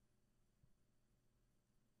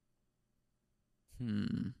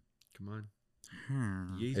 Come on.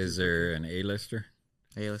 Is there an A-lister?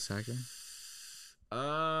 A-list actor? No.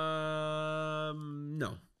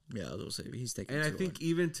 Yeah, I was say he's taking. And I think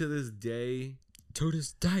even to this day,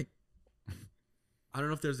 I don't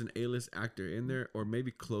know if there's an A-list actor in there, or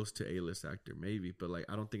maybe close to A-list actor, maybe. But like,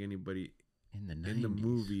 I don't think anybody in the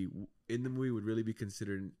movie would really be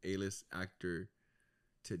considered an A-list actor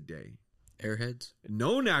today. Airheads?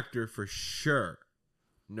 Known actor for sure.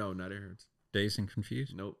 No, not Airheads. Dazed and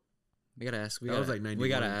Confused? Nope. We gotta ask. Was like 91. We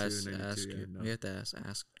gotta ask. Yeah, no. We have to ask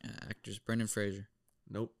actors. Brendan Fraser.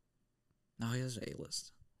 Nope. No, he has an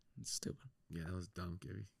A-list. It's stupid. Yeah, that was dumb,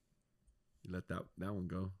 Gibby. You let that one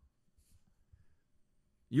go.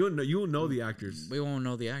 You'll know the actors. We won't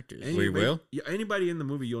know the actors. We will? Yeah, anybody in the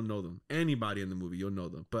movie, you'll know them. Anybody in the movie, you'll know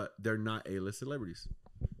them. But they're not A-list celebrities.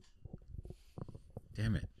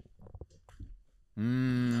 Damn it.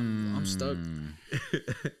 I'm stuck.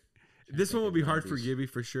 This one will be hard for Gibby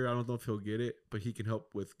for sure. I don't know if he'll get it, but he can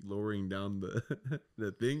help with lowering down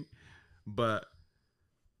the thing. But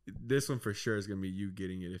this one for sure is going to be you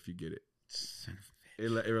getting it if you get it.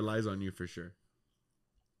 It relies on you for sure.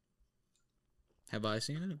 Have I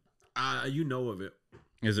seen it? You know of it.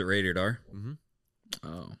 Is it rated R? Mm-hmm.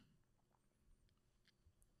 Oh.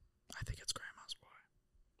 I think it's Grandma's Boy.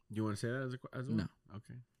 You want to say that as well? No.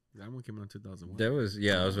 Okay. That one came out in 2001. That was,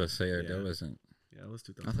 I was about to say, that wasn't. Yeah, it was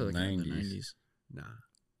I thought it 2001. came out in the 90s. Nah.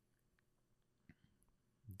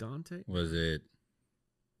 Dante? Was it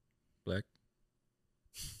black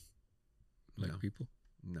No. people?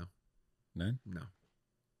 No. None? No.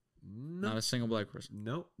 Not a single black person.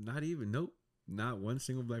 Nope. Not even. Nope. Not one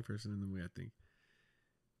single black person in the movie, I think.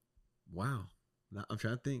 Wow. I'm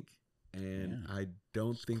trying to think. And I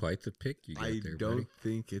don't think. Quite the pick you got I there, don't buddy.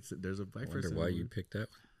 think there's a black person. I wonder why you picked that.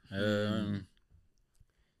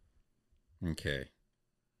 Okay.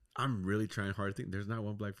 I'm really trying hard to think. There's not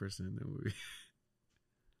one black person in the movie.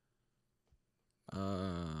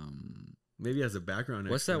 Maybe as a background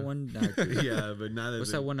actor. What's that one actor? Yeah, but not as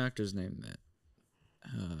What's that one actor's name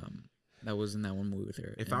that was in that one movie with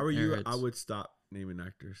her? If I were you, I would stop naming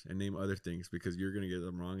actors and name other things because you're gonna get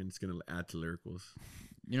them wrong and it's gonna add to lyricals.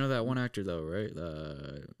 You know that one actor though, right?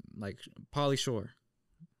 Like Pauly Shore.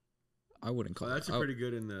 I wouldn't call. That's pretty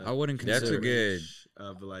good in the. I wouldn't consider. That's a good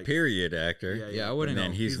like period actor. Yeah, I wouldn't.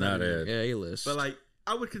 And he's not a A-list. But like,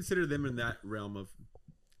 I would consider them in that realm of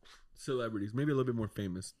celebrities, maybe a little bit more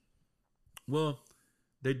famous. Well,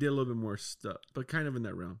 they did a little bit more stuff, but kind of in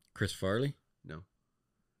that realm. Chris Farley? No.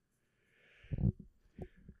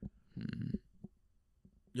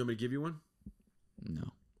 You want me to give you one?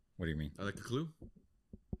 No. What do you mean? I like a clue.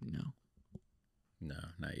 No. No,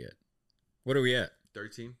 not yet. What are we at?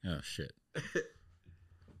 13. Oh shit.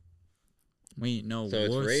 Wait, no. So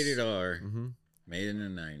it's rated R. Mm-hmm. Made in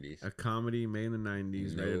the 90s. A comedy made in the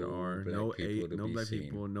 90s, No rated R. No black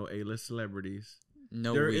people, no A-list celebrities.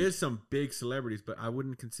 No. There is some big celebrities, but I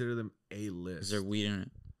wouldn't consider them A-list. Is there weed in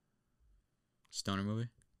it? Stoner movie?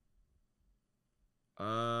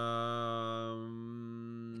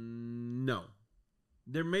 No.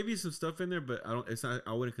 There may be some stuff in there, but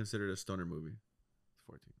I wouldn't consider it a stoner movie. It's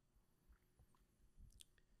 14.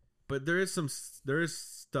 But there is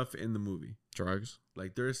stuff in the movie. Drugs?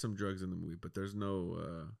 Like there is some drugs in the movie, but there's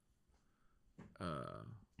no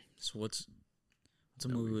So what's a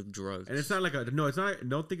movie with drugs? And it's not like it's not.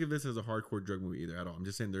 Don't think of this as a hardcore drug movie either at all. I'm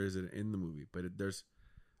just saying there is it in the movie, but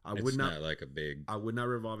I would not like a big. I would not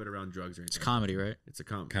revolve it around drugs or anything. It's comedy, right? It's a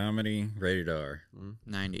comedy. Comedy, rated R.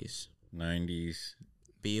 90s. 90s.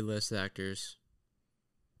 B-list actors.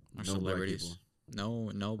 Or No celebrities.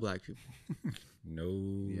 No black people. No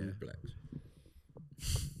blacks.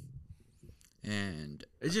 And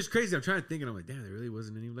it's just crazy. I'm trying to think, and I'm like, damn, there really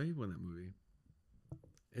wasn't any black people in that movie.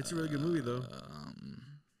 It's a really good movie, though.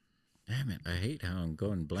 Damn it! I hate how I'm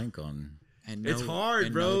going blank on. And it's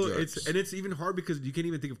hard, bro. No it's even hard because you can't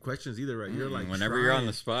even think of questions either, right? You're like whenever you're on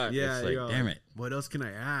the spot, yeah, it's like, damn it. What else can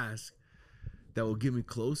I ask that will get me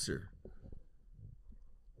closer?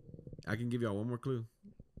 I can give y'all one more clue.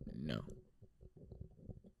 No.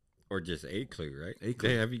 Or just a clue, right? A clue.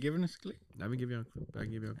 Hey, have you given us a clue? I can give you a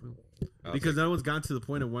clue. Because no one's gotten to the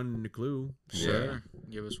point of wanting the clue. Sure. Yeah.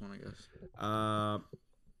 Give us one, I guess.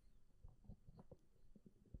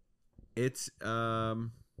 It's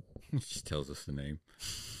She tells us the name.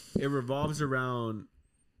 it revolves around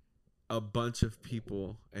a bunch of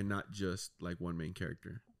people and not just like one main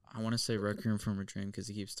character. I want to say Requiem from a Dream because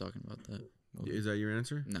he keeps talking about that movie. Is that your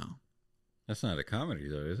answer? No. That's not a comedy,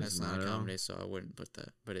 though, is it? That's not a comedy, so I wouldn't put that.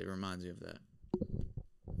 But it reminds me of that.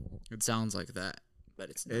 It sounds like that, but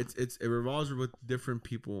it's not. It revolves with different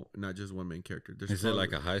people, not just one main character. Is it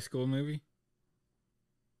like a high school movie?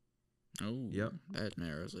 Oh, Yep. That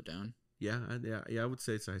narrows it down. Yeah, I would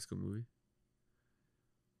say it's a high school movie.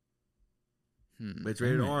 Hmm. But it's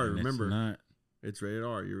rated R. And Remember, it's not it's rated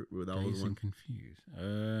R. That was Dazed one. and Confused.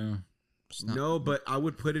 It's not- No, but I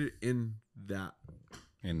would put it in that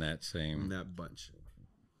In that same. bunch.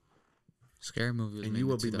 Scary Movie was And made you in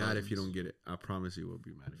will the be mad if you 2000s. don't get it. I promise you will be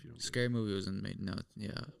mad if you don't get Scary Movie wasn't made. No,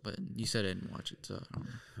 yeah, but you said I didn't watch it, so I don't know.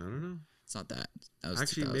 it. I don't know. It's not that. That was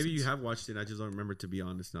Actually, maybe you 2000s. have watched it. I just don't remember, to be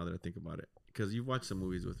honest, now that I think about it. Because you've watched some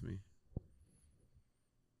movies with me.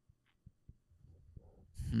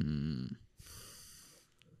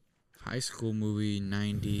 High school movie,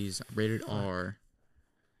 90s, rated R,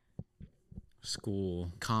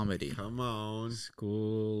 School. comedy. Come on.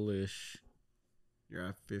 Schoolish You're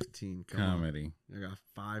at 15. Come on. comedy. I got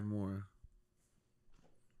 5 more.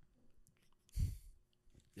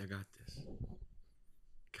 I got this.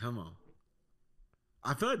 Come on.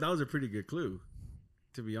 I feel like that was a pretty good clue,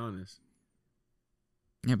 to be honest.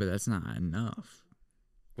 Yeah, but that's not enough.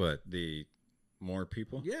 What, the more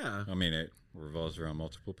people? Yeah. I mean, it revolves around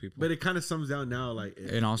multiple people. But it kind of sums down now, like.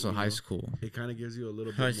 And also you high know, school. It kind of gives you a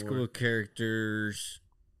little high bit school more. characters.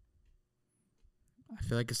 I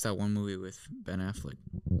feel like it's that one movie with Ben Affleck.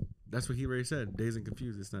 That's what he already said. Dazed and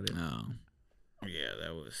Confused. It's not it. No. Yeah,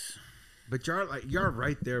 that was. But you're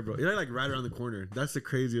right there, bro. You're like right around the corner. That's the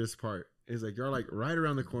craziest part. Is like you're like right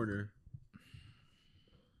around the corner.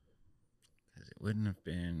 It wouldn't have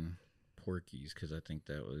been Porky's because I think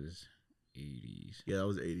that was 80s. Yeah, that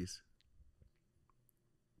was 80s.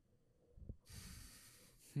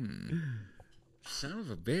 Son of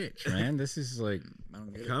a bitch, man. This is like. I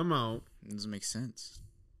don't get Come on. it. It doesn't make sense.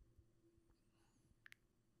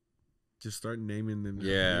 Just start naming them.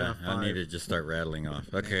 Yeah, You got I need 5. to just start rattling off.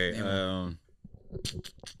 Okay. Name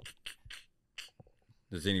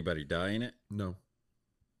Does anybody die in it? No.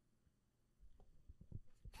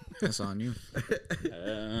 That's on you.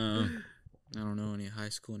 Um, I don't know any high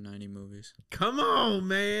school 90 movies. Come on,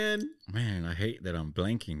 man. man, I hate that I'm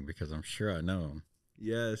blanking because I'm sure I know them.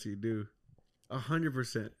 Yes, you do.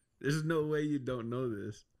 100%. There's no way you don't know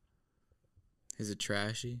this. Is it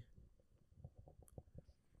trashy?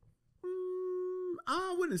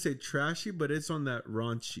 I wouldn't say trashy, but it's on that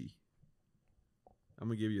raunchy. I'm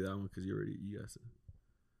gonna give you that one because you asked it.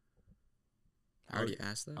 I already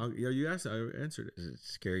asked that? Yeah, you asked it. I answered it. Is it a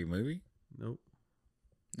scary movie? Nope.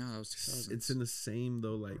 No, that was 2000. It's in the same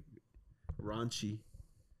though, like raunchy.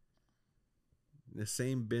 The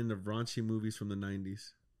same bin of raunchy movies from the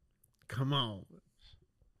 90s. Come on.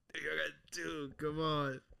 I got 2. Come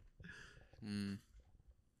on.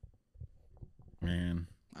 Man,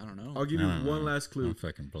 I don't know. I'll give you I don't one know. last clue. I'm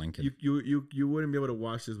fucking blanking. You wouldn't be able to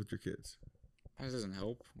watch this with your kids. That doesn't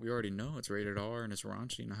help. We already know it's rated R and it's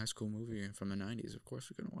raunchy and a high school movie from the 90s. Of course,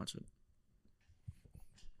 we're going to watch it.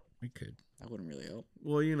 We could. That wouldn't really help.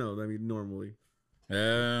 Well, normally.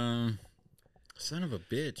 Son of a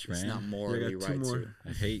bitch, man. It's not morally got 2 right more. to.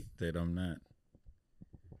 I hate that I'm not.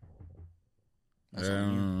 That's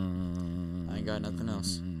on you. I ain't got nothing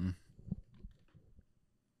else.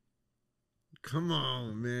 Come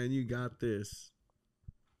on, man. You got this.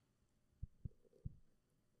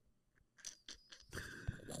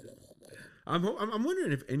 I'm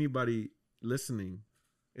wondering if anybody listening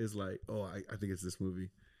is like, oh, I think it's this movie.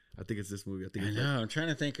 I think it's this movie. I think I it's know. I'm trying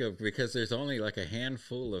to think of because there's only like a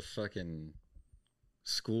handful of fucking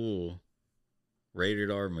school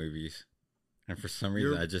rated R movies, and for some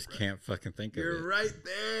reason I just can't fucking think of it. You're right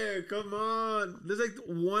there. Come on. There's like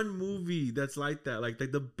one movie that's like that, like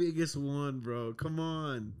the biggest one, bro. Come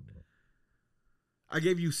on. I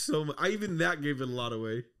gave you so much. Even that gave it a lot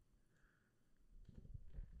away.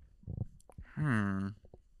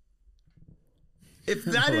 If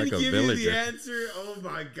that Like didn't a give you villager. the answer, oh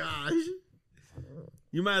my gosh.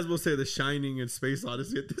 You might as well say The Shining and Space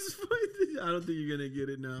Odyssey at this point. I don't think you're going to get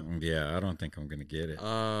it now. Yeah, I don't think I'm gonna get it.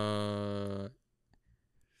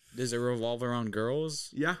 Does it revolve around girls?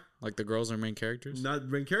 Yeah. Like the girls are main characters? Not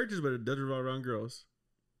main characters, but it does revolve around girls.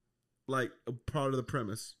 Like a part of the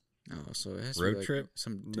premise. Oh, so it has to Road be like trip?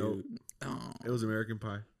 some dude. No. Oh. It was American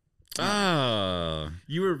Pie. Oh,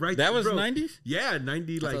 You were right. that was bro. 90s? Yeah,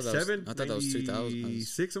 90, I like thought that was- 7. I thought that was 2000s.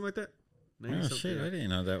 96, something like that. 90 Oh something. shit, I didn't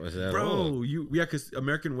know that was that Bro, old. because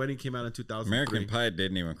American Wedding came out in 2003. American Pie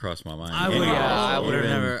didn't even cross my mind. I would Anyway, I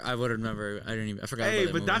would have never. I didn't even. I forgot. Hey, about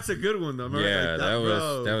that but movie. that's a good one though. Remember, Yeah, like,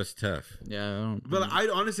 that bro. was tough. Yeah, I don't. But I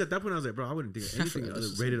honestly at that point I was like, bro, I wouldn't think of I anything forgot other this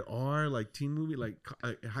was- rated R, like teen movie, like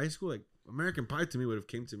high school, like American Pie to me would have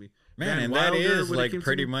came to me. Man, Van and that Wilder is would've like came to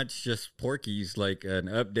pretty me. much just Porky's, like an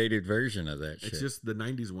updated version of that shit. It's just the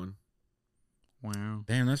 90s one. Wow.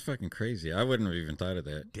 Damn, that's fucking crazy. I wouldn't have even thought of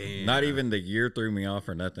that. Damn. Not even the year threw me off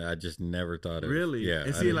or nothing. I just never thought of it. Really? Yeah.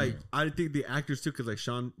 And see, like, I think the actors too, because like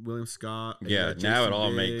Sean William Scott. Yeah, now it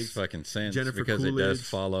all makes fucking sense Jennifer because Coolidge. it does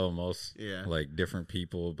follow most Yeah. like different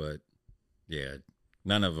people, but yeah,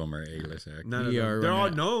 none of them are A-list actors. None of We them. are They're all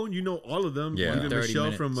running known. You know all of them. Yeah. Even 30 Michelle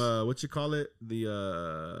minutes. from what you call it, the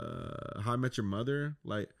How I Met Your Mother.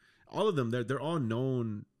 Like all of them, they're all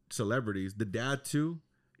known celebrities. The dad too,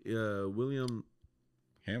 William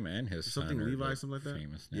Him and his something son are, Levi, like, something like that.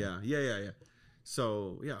 famous now. Yeah.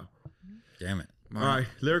 So yeah. Damn it. All right,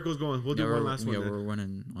 Lyrical's going. We'll do one last one. Yeah, then. we're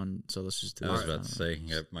running on. So let's just do I was this about to final.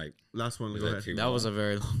 say that might. Last one. Was Go that ahead. too That was a long?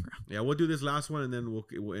 very long round. Yeah, we'll do this last one and then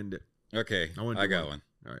we'll end it. Okay, I wanna I do got one.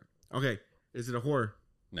 one. All right. Okay. Is it a horror?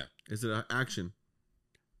 No. Is it an action?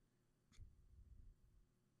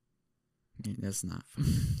 That's not.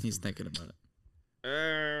 He's thinking about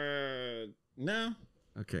it. No,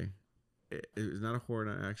 Okay. It's not a horror,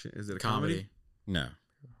 not action. Is it a comedy? Comedy,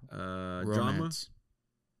 Drama? romance,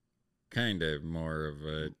 kind of more of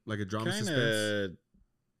a Like a drama kind suspense?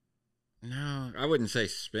 of. No, I wouldn't say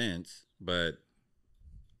suspense, but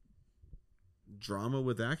Drama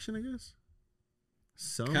with action, I guess?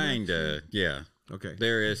 Some kind of. action? Yeah, Okay.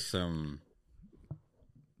 there is some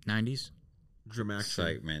 90s. Dramatic.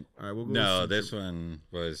 excitement. All right, we'll go No, with this one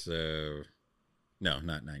was no,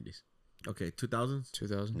 not 90s. Okay, 2000s?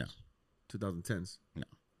 2000s. No. 2010s? No.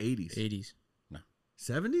 80s? 80s.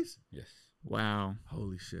 70s? Yes. Wow.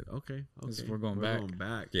 Holy shit. Okay. This- we're going back. Going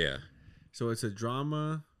back. Yeah. So it's a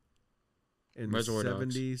drama in the Reservoir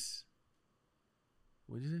Dogs. 70s.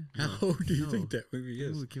 What'd you say? How old do you No. think that movie That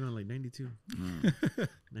is? movie came out like 92, Mm.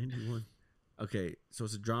 91. Okay, so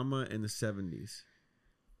it's a drama in the 70s.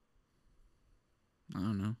 I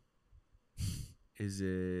don't know. Is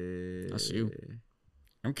it? That's you.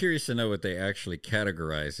 I'm curious to know what they actually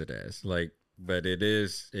categorize it as. Like, but it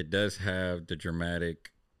does have the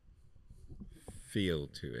dramatic feel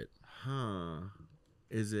to it. Huh.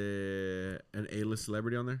 Is it an A-list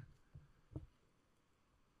celebrity on there?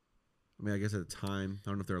 I mean, I guess at the time. I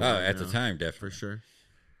don't know if they're Oh, alive at the now, time, for definitely. sure.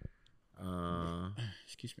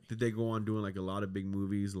 Excuse me. Did they go on doing like a lot of big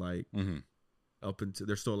movies like Mm-hmm. up until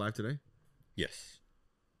they're still alive today? Yes.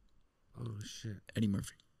 Oh shit. Eddie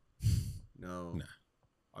Murphy. No. No.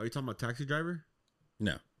 Are you talking about Taxi Driver?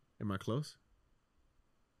 No. Am I close?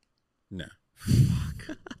 No.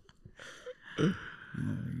 Oh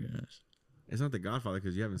my gosh. It's not The Godfather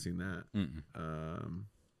because you haven't seen that. Mm-mm.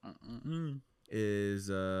 Is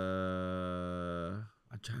I'm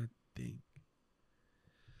trying to think.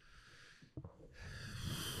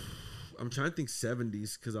 I'm trying to think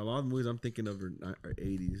 70s because a lot of movies I'm thinking of are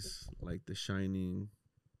 80s, like The Shining,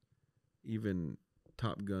 even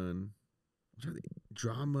Top Gun. I'm trying to think.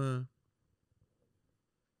 Drama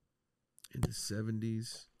in the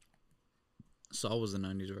 70s. Saw was the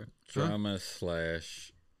 90s, right? Drama /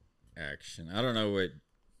 action. I don't know what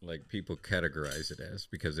like people categorize it as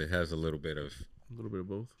because it has a little bit of, A little bit of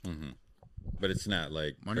both. but it's not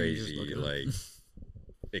like Why don't you just crazy look it up? like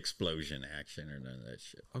explosion action or none of that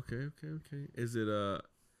shit. Okay. Is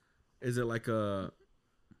it like a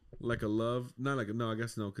love? Not like no. I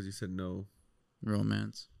guess no because you said no.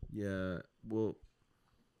 Romance. Yeah. Well,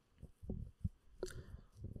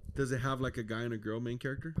 does it have like a guy and a girl main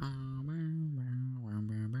character?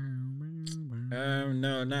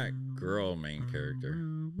 No, not girl main character.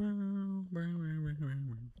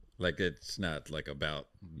 Like it's not like about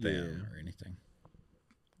them or anything.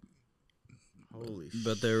 Holy shit.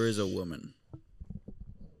 But there is a woman.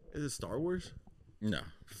 Is it Star Wars? No.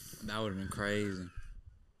 That would have been crazy.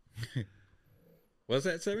 Was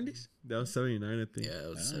that 70s? That was 79, I think. Yeah, it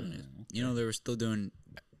was 70s. You know, they were still doing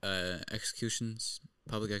executions,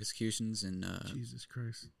 public executions in Jesus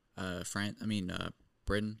Christ.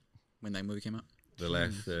 Britain when that movie came out. The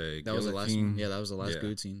last That was the last guillotine? one. Yeah, that was the last Yeah.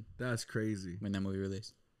 guillotine That's crazy. when that movie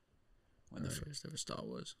released. When the first ever Star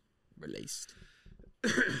Wars released.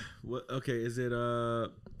 What? Okay, is it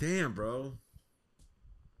damn, bro.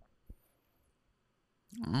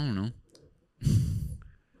 I don't know.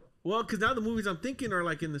 Well, because now the movies I'm thinking are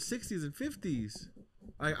like in the 60s and 50s.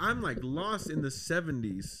 I'm like lost in the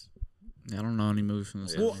 70s. I don't know any movies from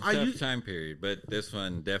the Well, 70s. I Tough u- time period, but this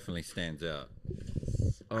one definitely stands out.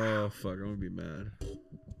 Oh fuck, I'm gonna be mad.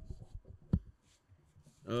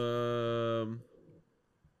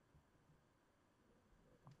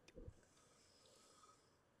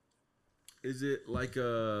 Is it like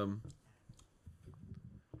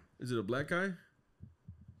is it a black guy?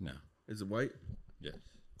 No. Is it white? Yes.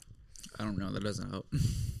 I don't know. That doesn't help.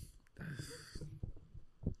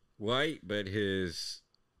 White, but his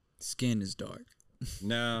Skin is dark.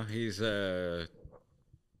 No, he's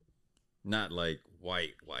not like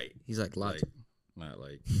white. He's like Latin. Not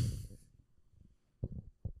like.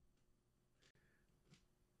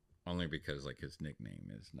 Only because like his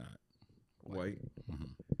nickname is not White.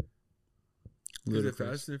 Mm-hmm. Is it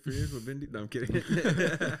Fast and Furious with Vin Diesel? No, I'm kidding.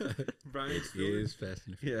 Brian It is Fast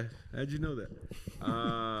and Furious. Yeah. How'd you know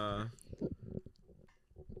that?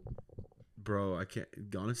 Bro, I can't.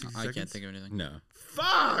 Gone in 60 I seconds? can't think of anything. No.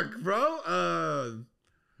 Fuck, bro.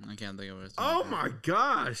 I can't think of it. Oh my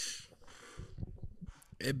gosh.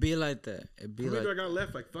 It'd be like that. It'd be How many like do I got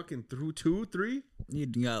left? Like fucking through 2, 3? you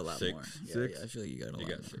got a lot 6. more. Yeah, 6? yeah, I feel like you got a lot You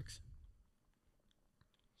got more. 6.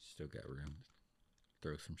 Still got room.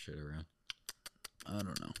 Throw some shit around. I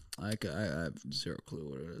don't know. I have zero clue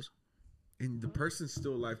what it is. And the person's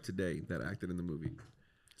still alive today that acted in the movie.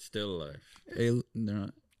 Still alive. They're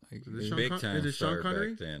not. Like, Is it Sean Big Con- time is it Sean star Connery?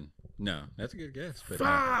 back then. No, that's a good guess, but no,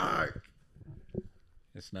 Fuck!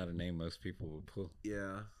 it's not a name most people would pull.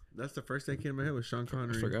 Yeah. That's the first thing that came to my head was Sean I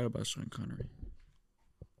Connery. forgot about Sean Connery.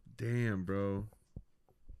 Damn, bro.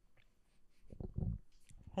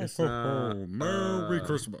 It's Merry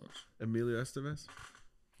Christmas. Emilio Estevez.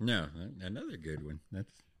 No, another good one. That's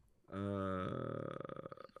Oh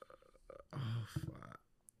fuck.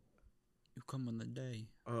 You come on the day.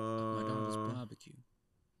 My daughter's barbecue.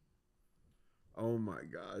 Oh my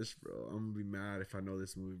gosh, bro. I'm gonna be mad if I know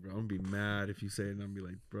this movie, bro. I'm gonna be mad if you say it and I'm gonna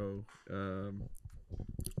be like, bro.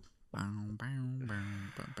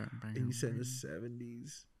 And you said in the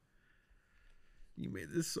 70s. You made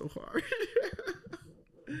this so hard.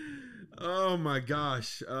 Oh my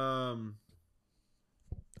gosh. And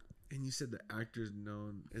you said the actor's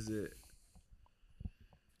known. Is it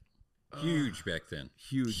huge back then.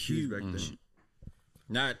 huge back then?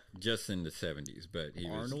 Not just in the 70s, but he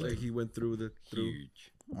was Like like he went through the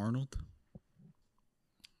huge. Arnold?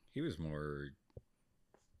 He was more.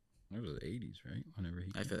 It was the 80s, right? Whenever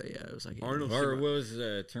he. I feel like, yeah, it was like Arnold. Or was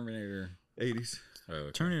Terminator? 80s. Oh,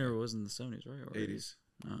 okay. Terminator was in the 70s, right? Or 80s.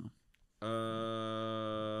 Oh.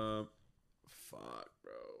 Fuck,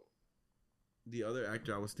 bro. The other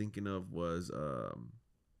actor I was thinking of was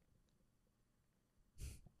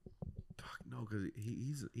fuck no, because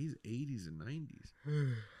he's 80s and 90s. Who?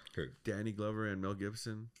 Danny Glover and Mel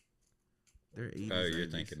Gibson. They're 80s. Oh, you're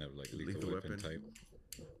 90s. thinking of like Lethal Weapon type.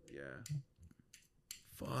 Yeah.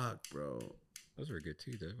 Fuck, bro. Those were good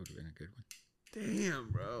too. That would have been a good one.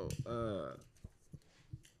 Damn, bro.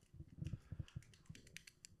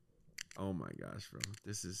 Oh my gosh, bro.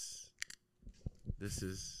 This is I this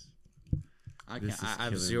can't. is I have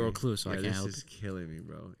killing zero me. clue, so I can't help This is it. killing me,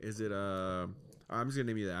 bro. Is it I'm just gonna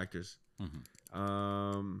name you the actors.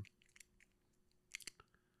 Mm-hmm.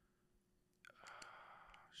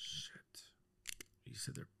 Shit. You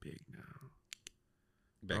said they're big now.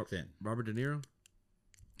 Back then. Robert De Niro?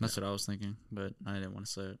 That's what I was thinking, but I didn't want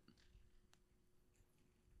to say it.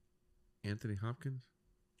 Anthony Hopkins?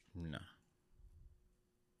 No.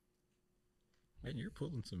 Man, you're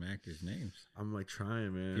pulling some actors' names. I'm like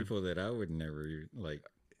trying, man. People that I would never like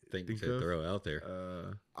think Think to of? throw out there.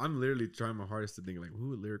 I'm literally trying my hardest to think like who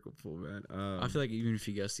would lyrical pull, man. I feel like even if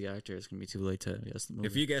you guess the actor, it's gonna be too late to guess the movie.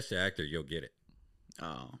 If you guess the actor, you'll get it.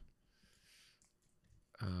 Oh,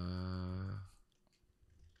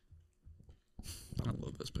 I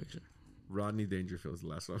love this picture. Rodney Dangerfield's the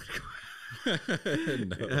last one. No.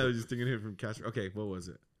 I was just thinking of him from Casper. Okay, what was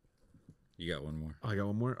it? You got one more. Oh, I got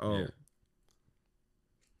one more. Oh, Yeah.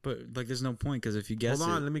 But like, there's no point because if you guess hold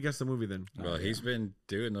on. it, Let me guess the movie then. Well, he's been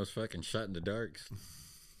doing those fucking shot in the darks.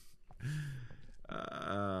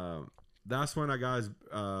 Last one I got is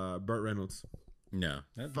Burt Reynolds. No,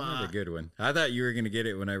 that's not a good one. I thought you were gonna get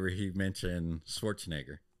it whenever he mentioned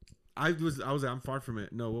Schwarzenegger I'm far from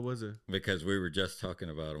it. No, what was it? because we were just talking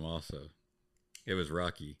about him. Also, it was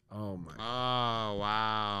Rocky. Oh my. oh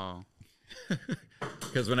wow,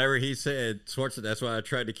 Because whenever he said Schwarzenegger, that's why I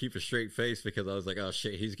tried to keep a straight face because I was like, oh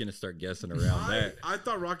shit, he's gonna start guessing around that. I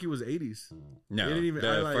thought Rocky was 80s. No, It didn't even- the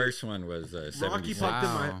I like- first one was 70s. Rocky popped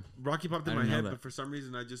Wow. in I my didn't know head, that. but for some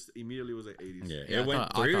reason I just immediately was like 80s. Yeah, Yeah, it went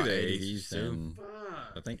I through thought the 80s 80s too. and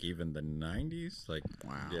I think even the 90s. Like,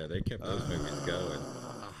 wow. yeah, they kept those movies going.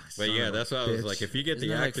 Son But yeah, of a that's why I was bitch. like, if you get Isn't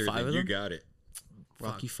the there like actor, 5 then of you them? got it.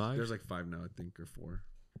 Rocky Fuck. 5. There's like 5 now, I think, or 4.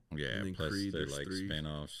 Yeah, And then plus Creed, they're there's like 3.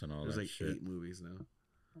 spin-offs and all There's that like shit. 8 movies now.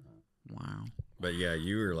 Wow. But yeah,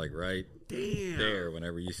 you were like right Damn. there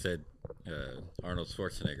whenever you said Arnold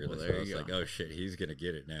Schwarzenegger. Well, That's there why I was you like, go. oh shit, he's gonna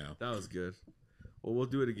get it now. That was good. Well, we'll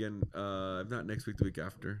do it again. If not next week, the week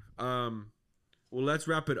after. Well, let's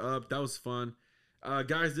wrap it up. That was fun.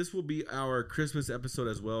 Guys, this will be our Christmas episode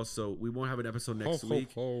as well, so we won't have an episode next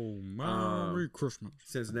week. Merry Christmas.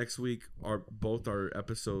 Since next week both our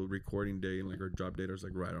episode recording day and like our drop date is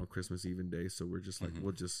like right on Christmas Eve day, so we're just like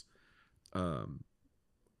we'll just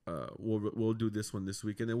we'll do this one this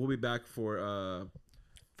week, and then we'll be back for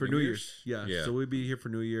New Year's. Yeah. So we'll be here for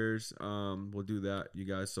New Year's. We'll do that, you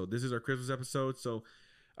guys. So this is our Christmas episode. So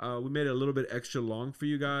we made it a little bit extra long for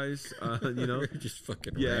you guys. You know, just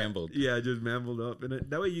fucking rambled. Yeah, just rambled up, and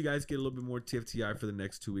that way you guys get a little bit more TFTI for the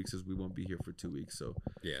next 2 weeks, as we won't be here for 2 weeks. So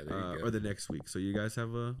yeah, there you go. Or the next week. So you guys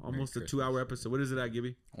have almost a 2 hour episode. What is it at,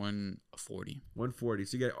 Gibby? 140. 140.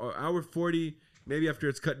 So you get hour 40. Maybe after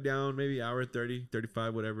it's cut down, maybe hour 30,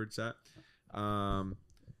 35, whatever it's at.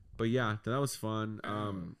 But yeah, that was fun.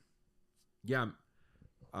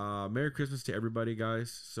 Merry Christmas to everybody,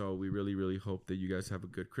 guys. So we really, really hope that you guys have a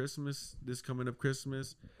good Christmas this coming up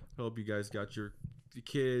Christmas. Hope you guys got your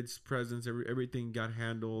kids presents, everything got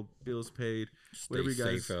handled, bills paid. Stay you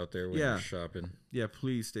guys, safe out there when you're shopping. Yeah,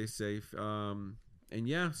 please stay safe. And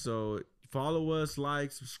yeah, so follow us,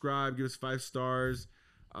 like, subscribe, give us 5 stars.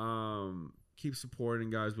 Keep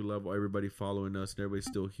supporting, guys. We love everybody following us, and everybody's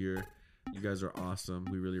still here. You guys are awesome.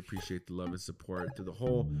 We really appreciate the love and support through the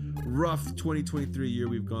whole rough 2023 year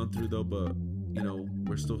we've gone through, though. But you know,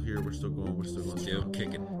 we're still here. We're still going. Still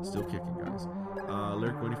kicking, guys.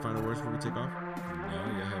 Lyric, any final words before we take off? No,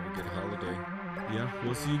 you have a good holiday. Yeah,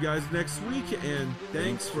 we'll see you guys next week. And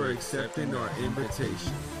thanks for accepting our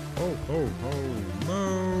invitation. Ho ho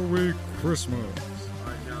ho! Merry Christmas.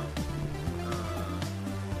 All right, now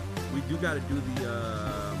we do got to do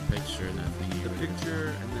the picture and that thing. The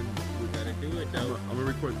picture, and then we gotta do it. I'm gonna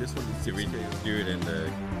record this one. Do we do it in the?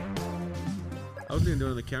 I was gonna do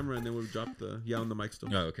it on the camera, and then we'll drop on the mic still.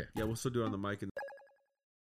 Oh, okay. Yeah, we'll still do it on the mic. And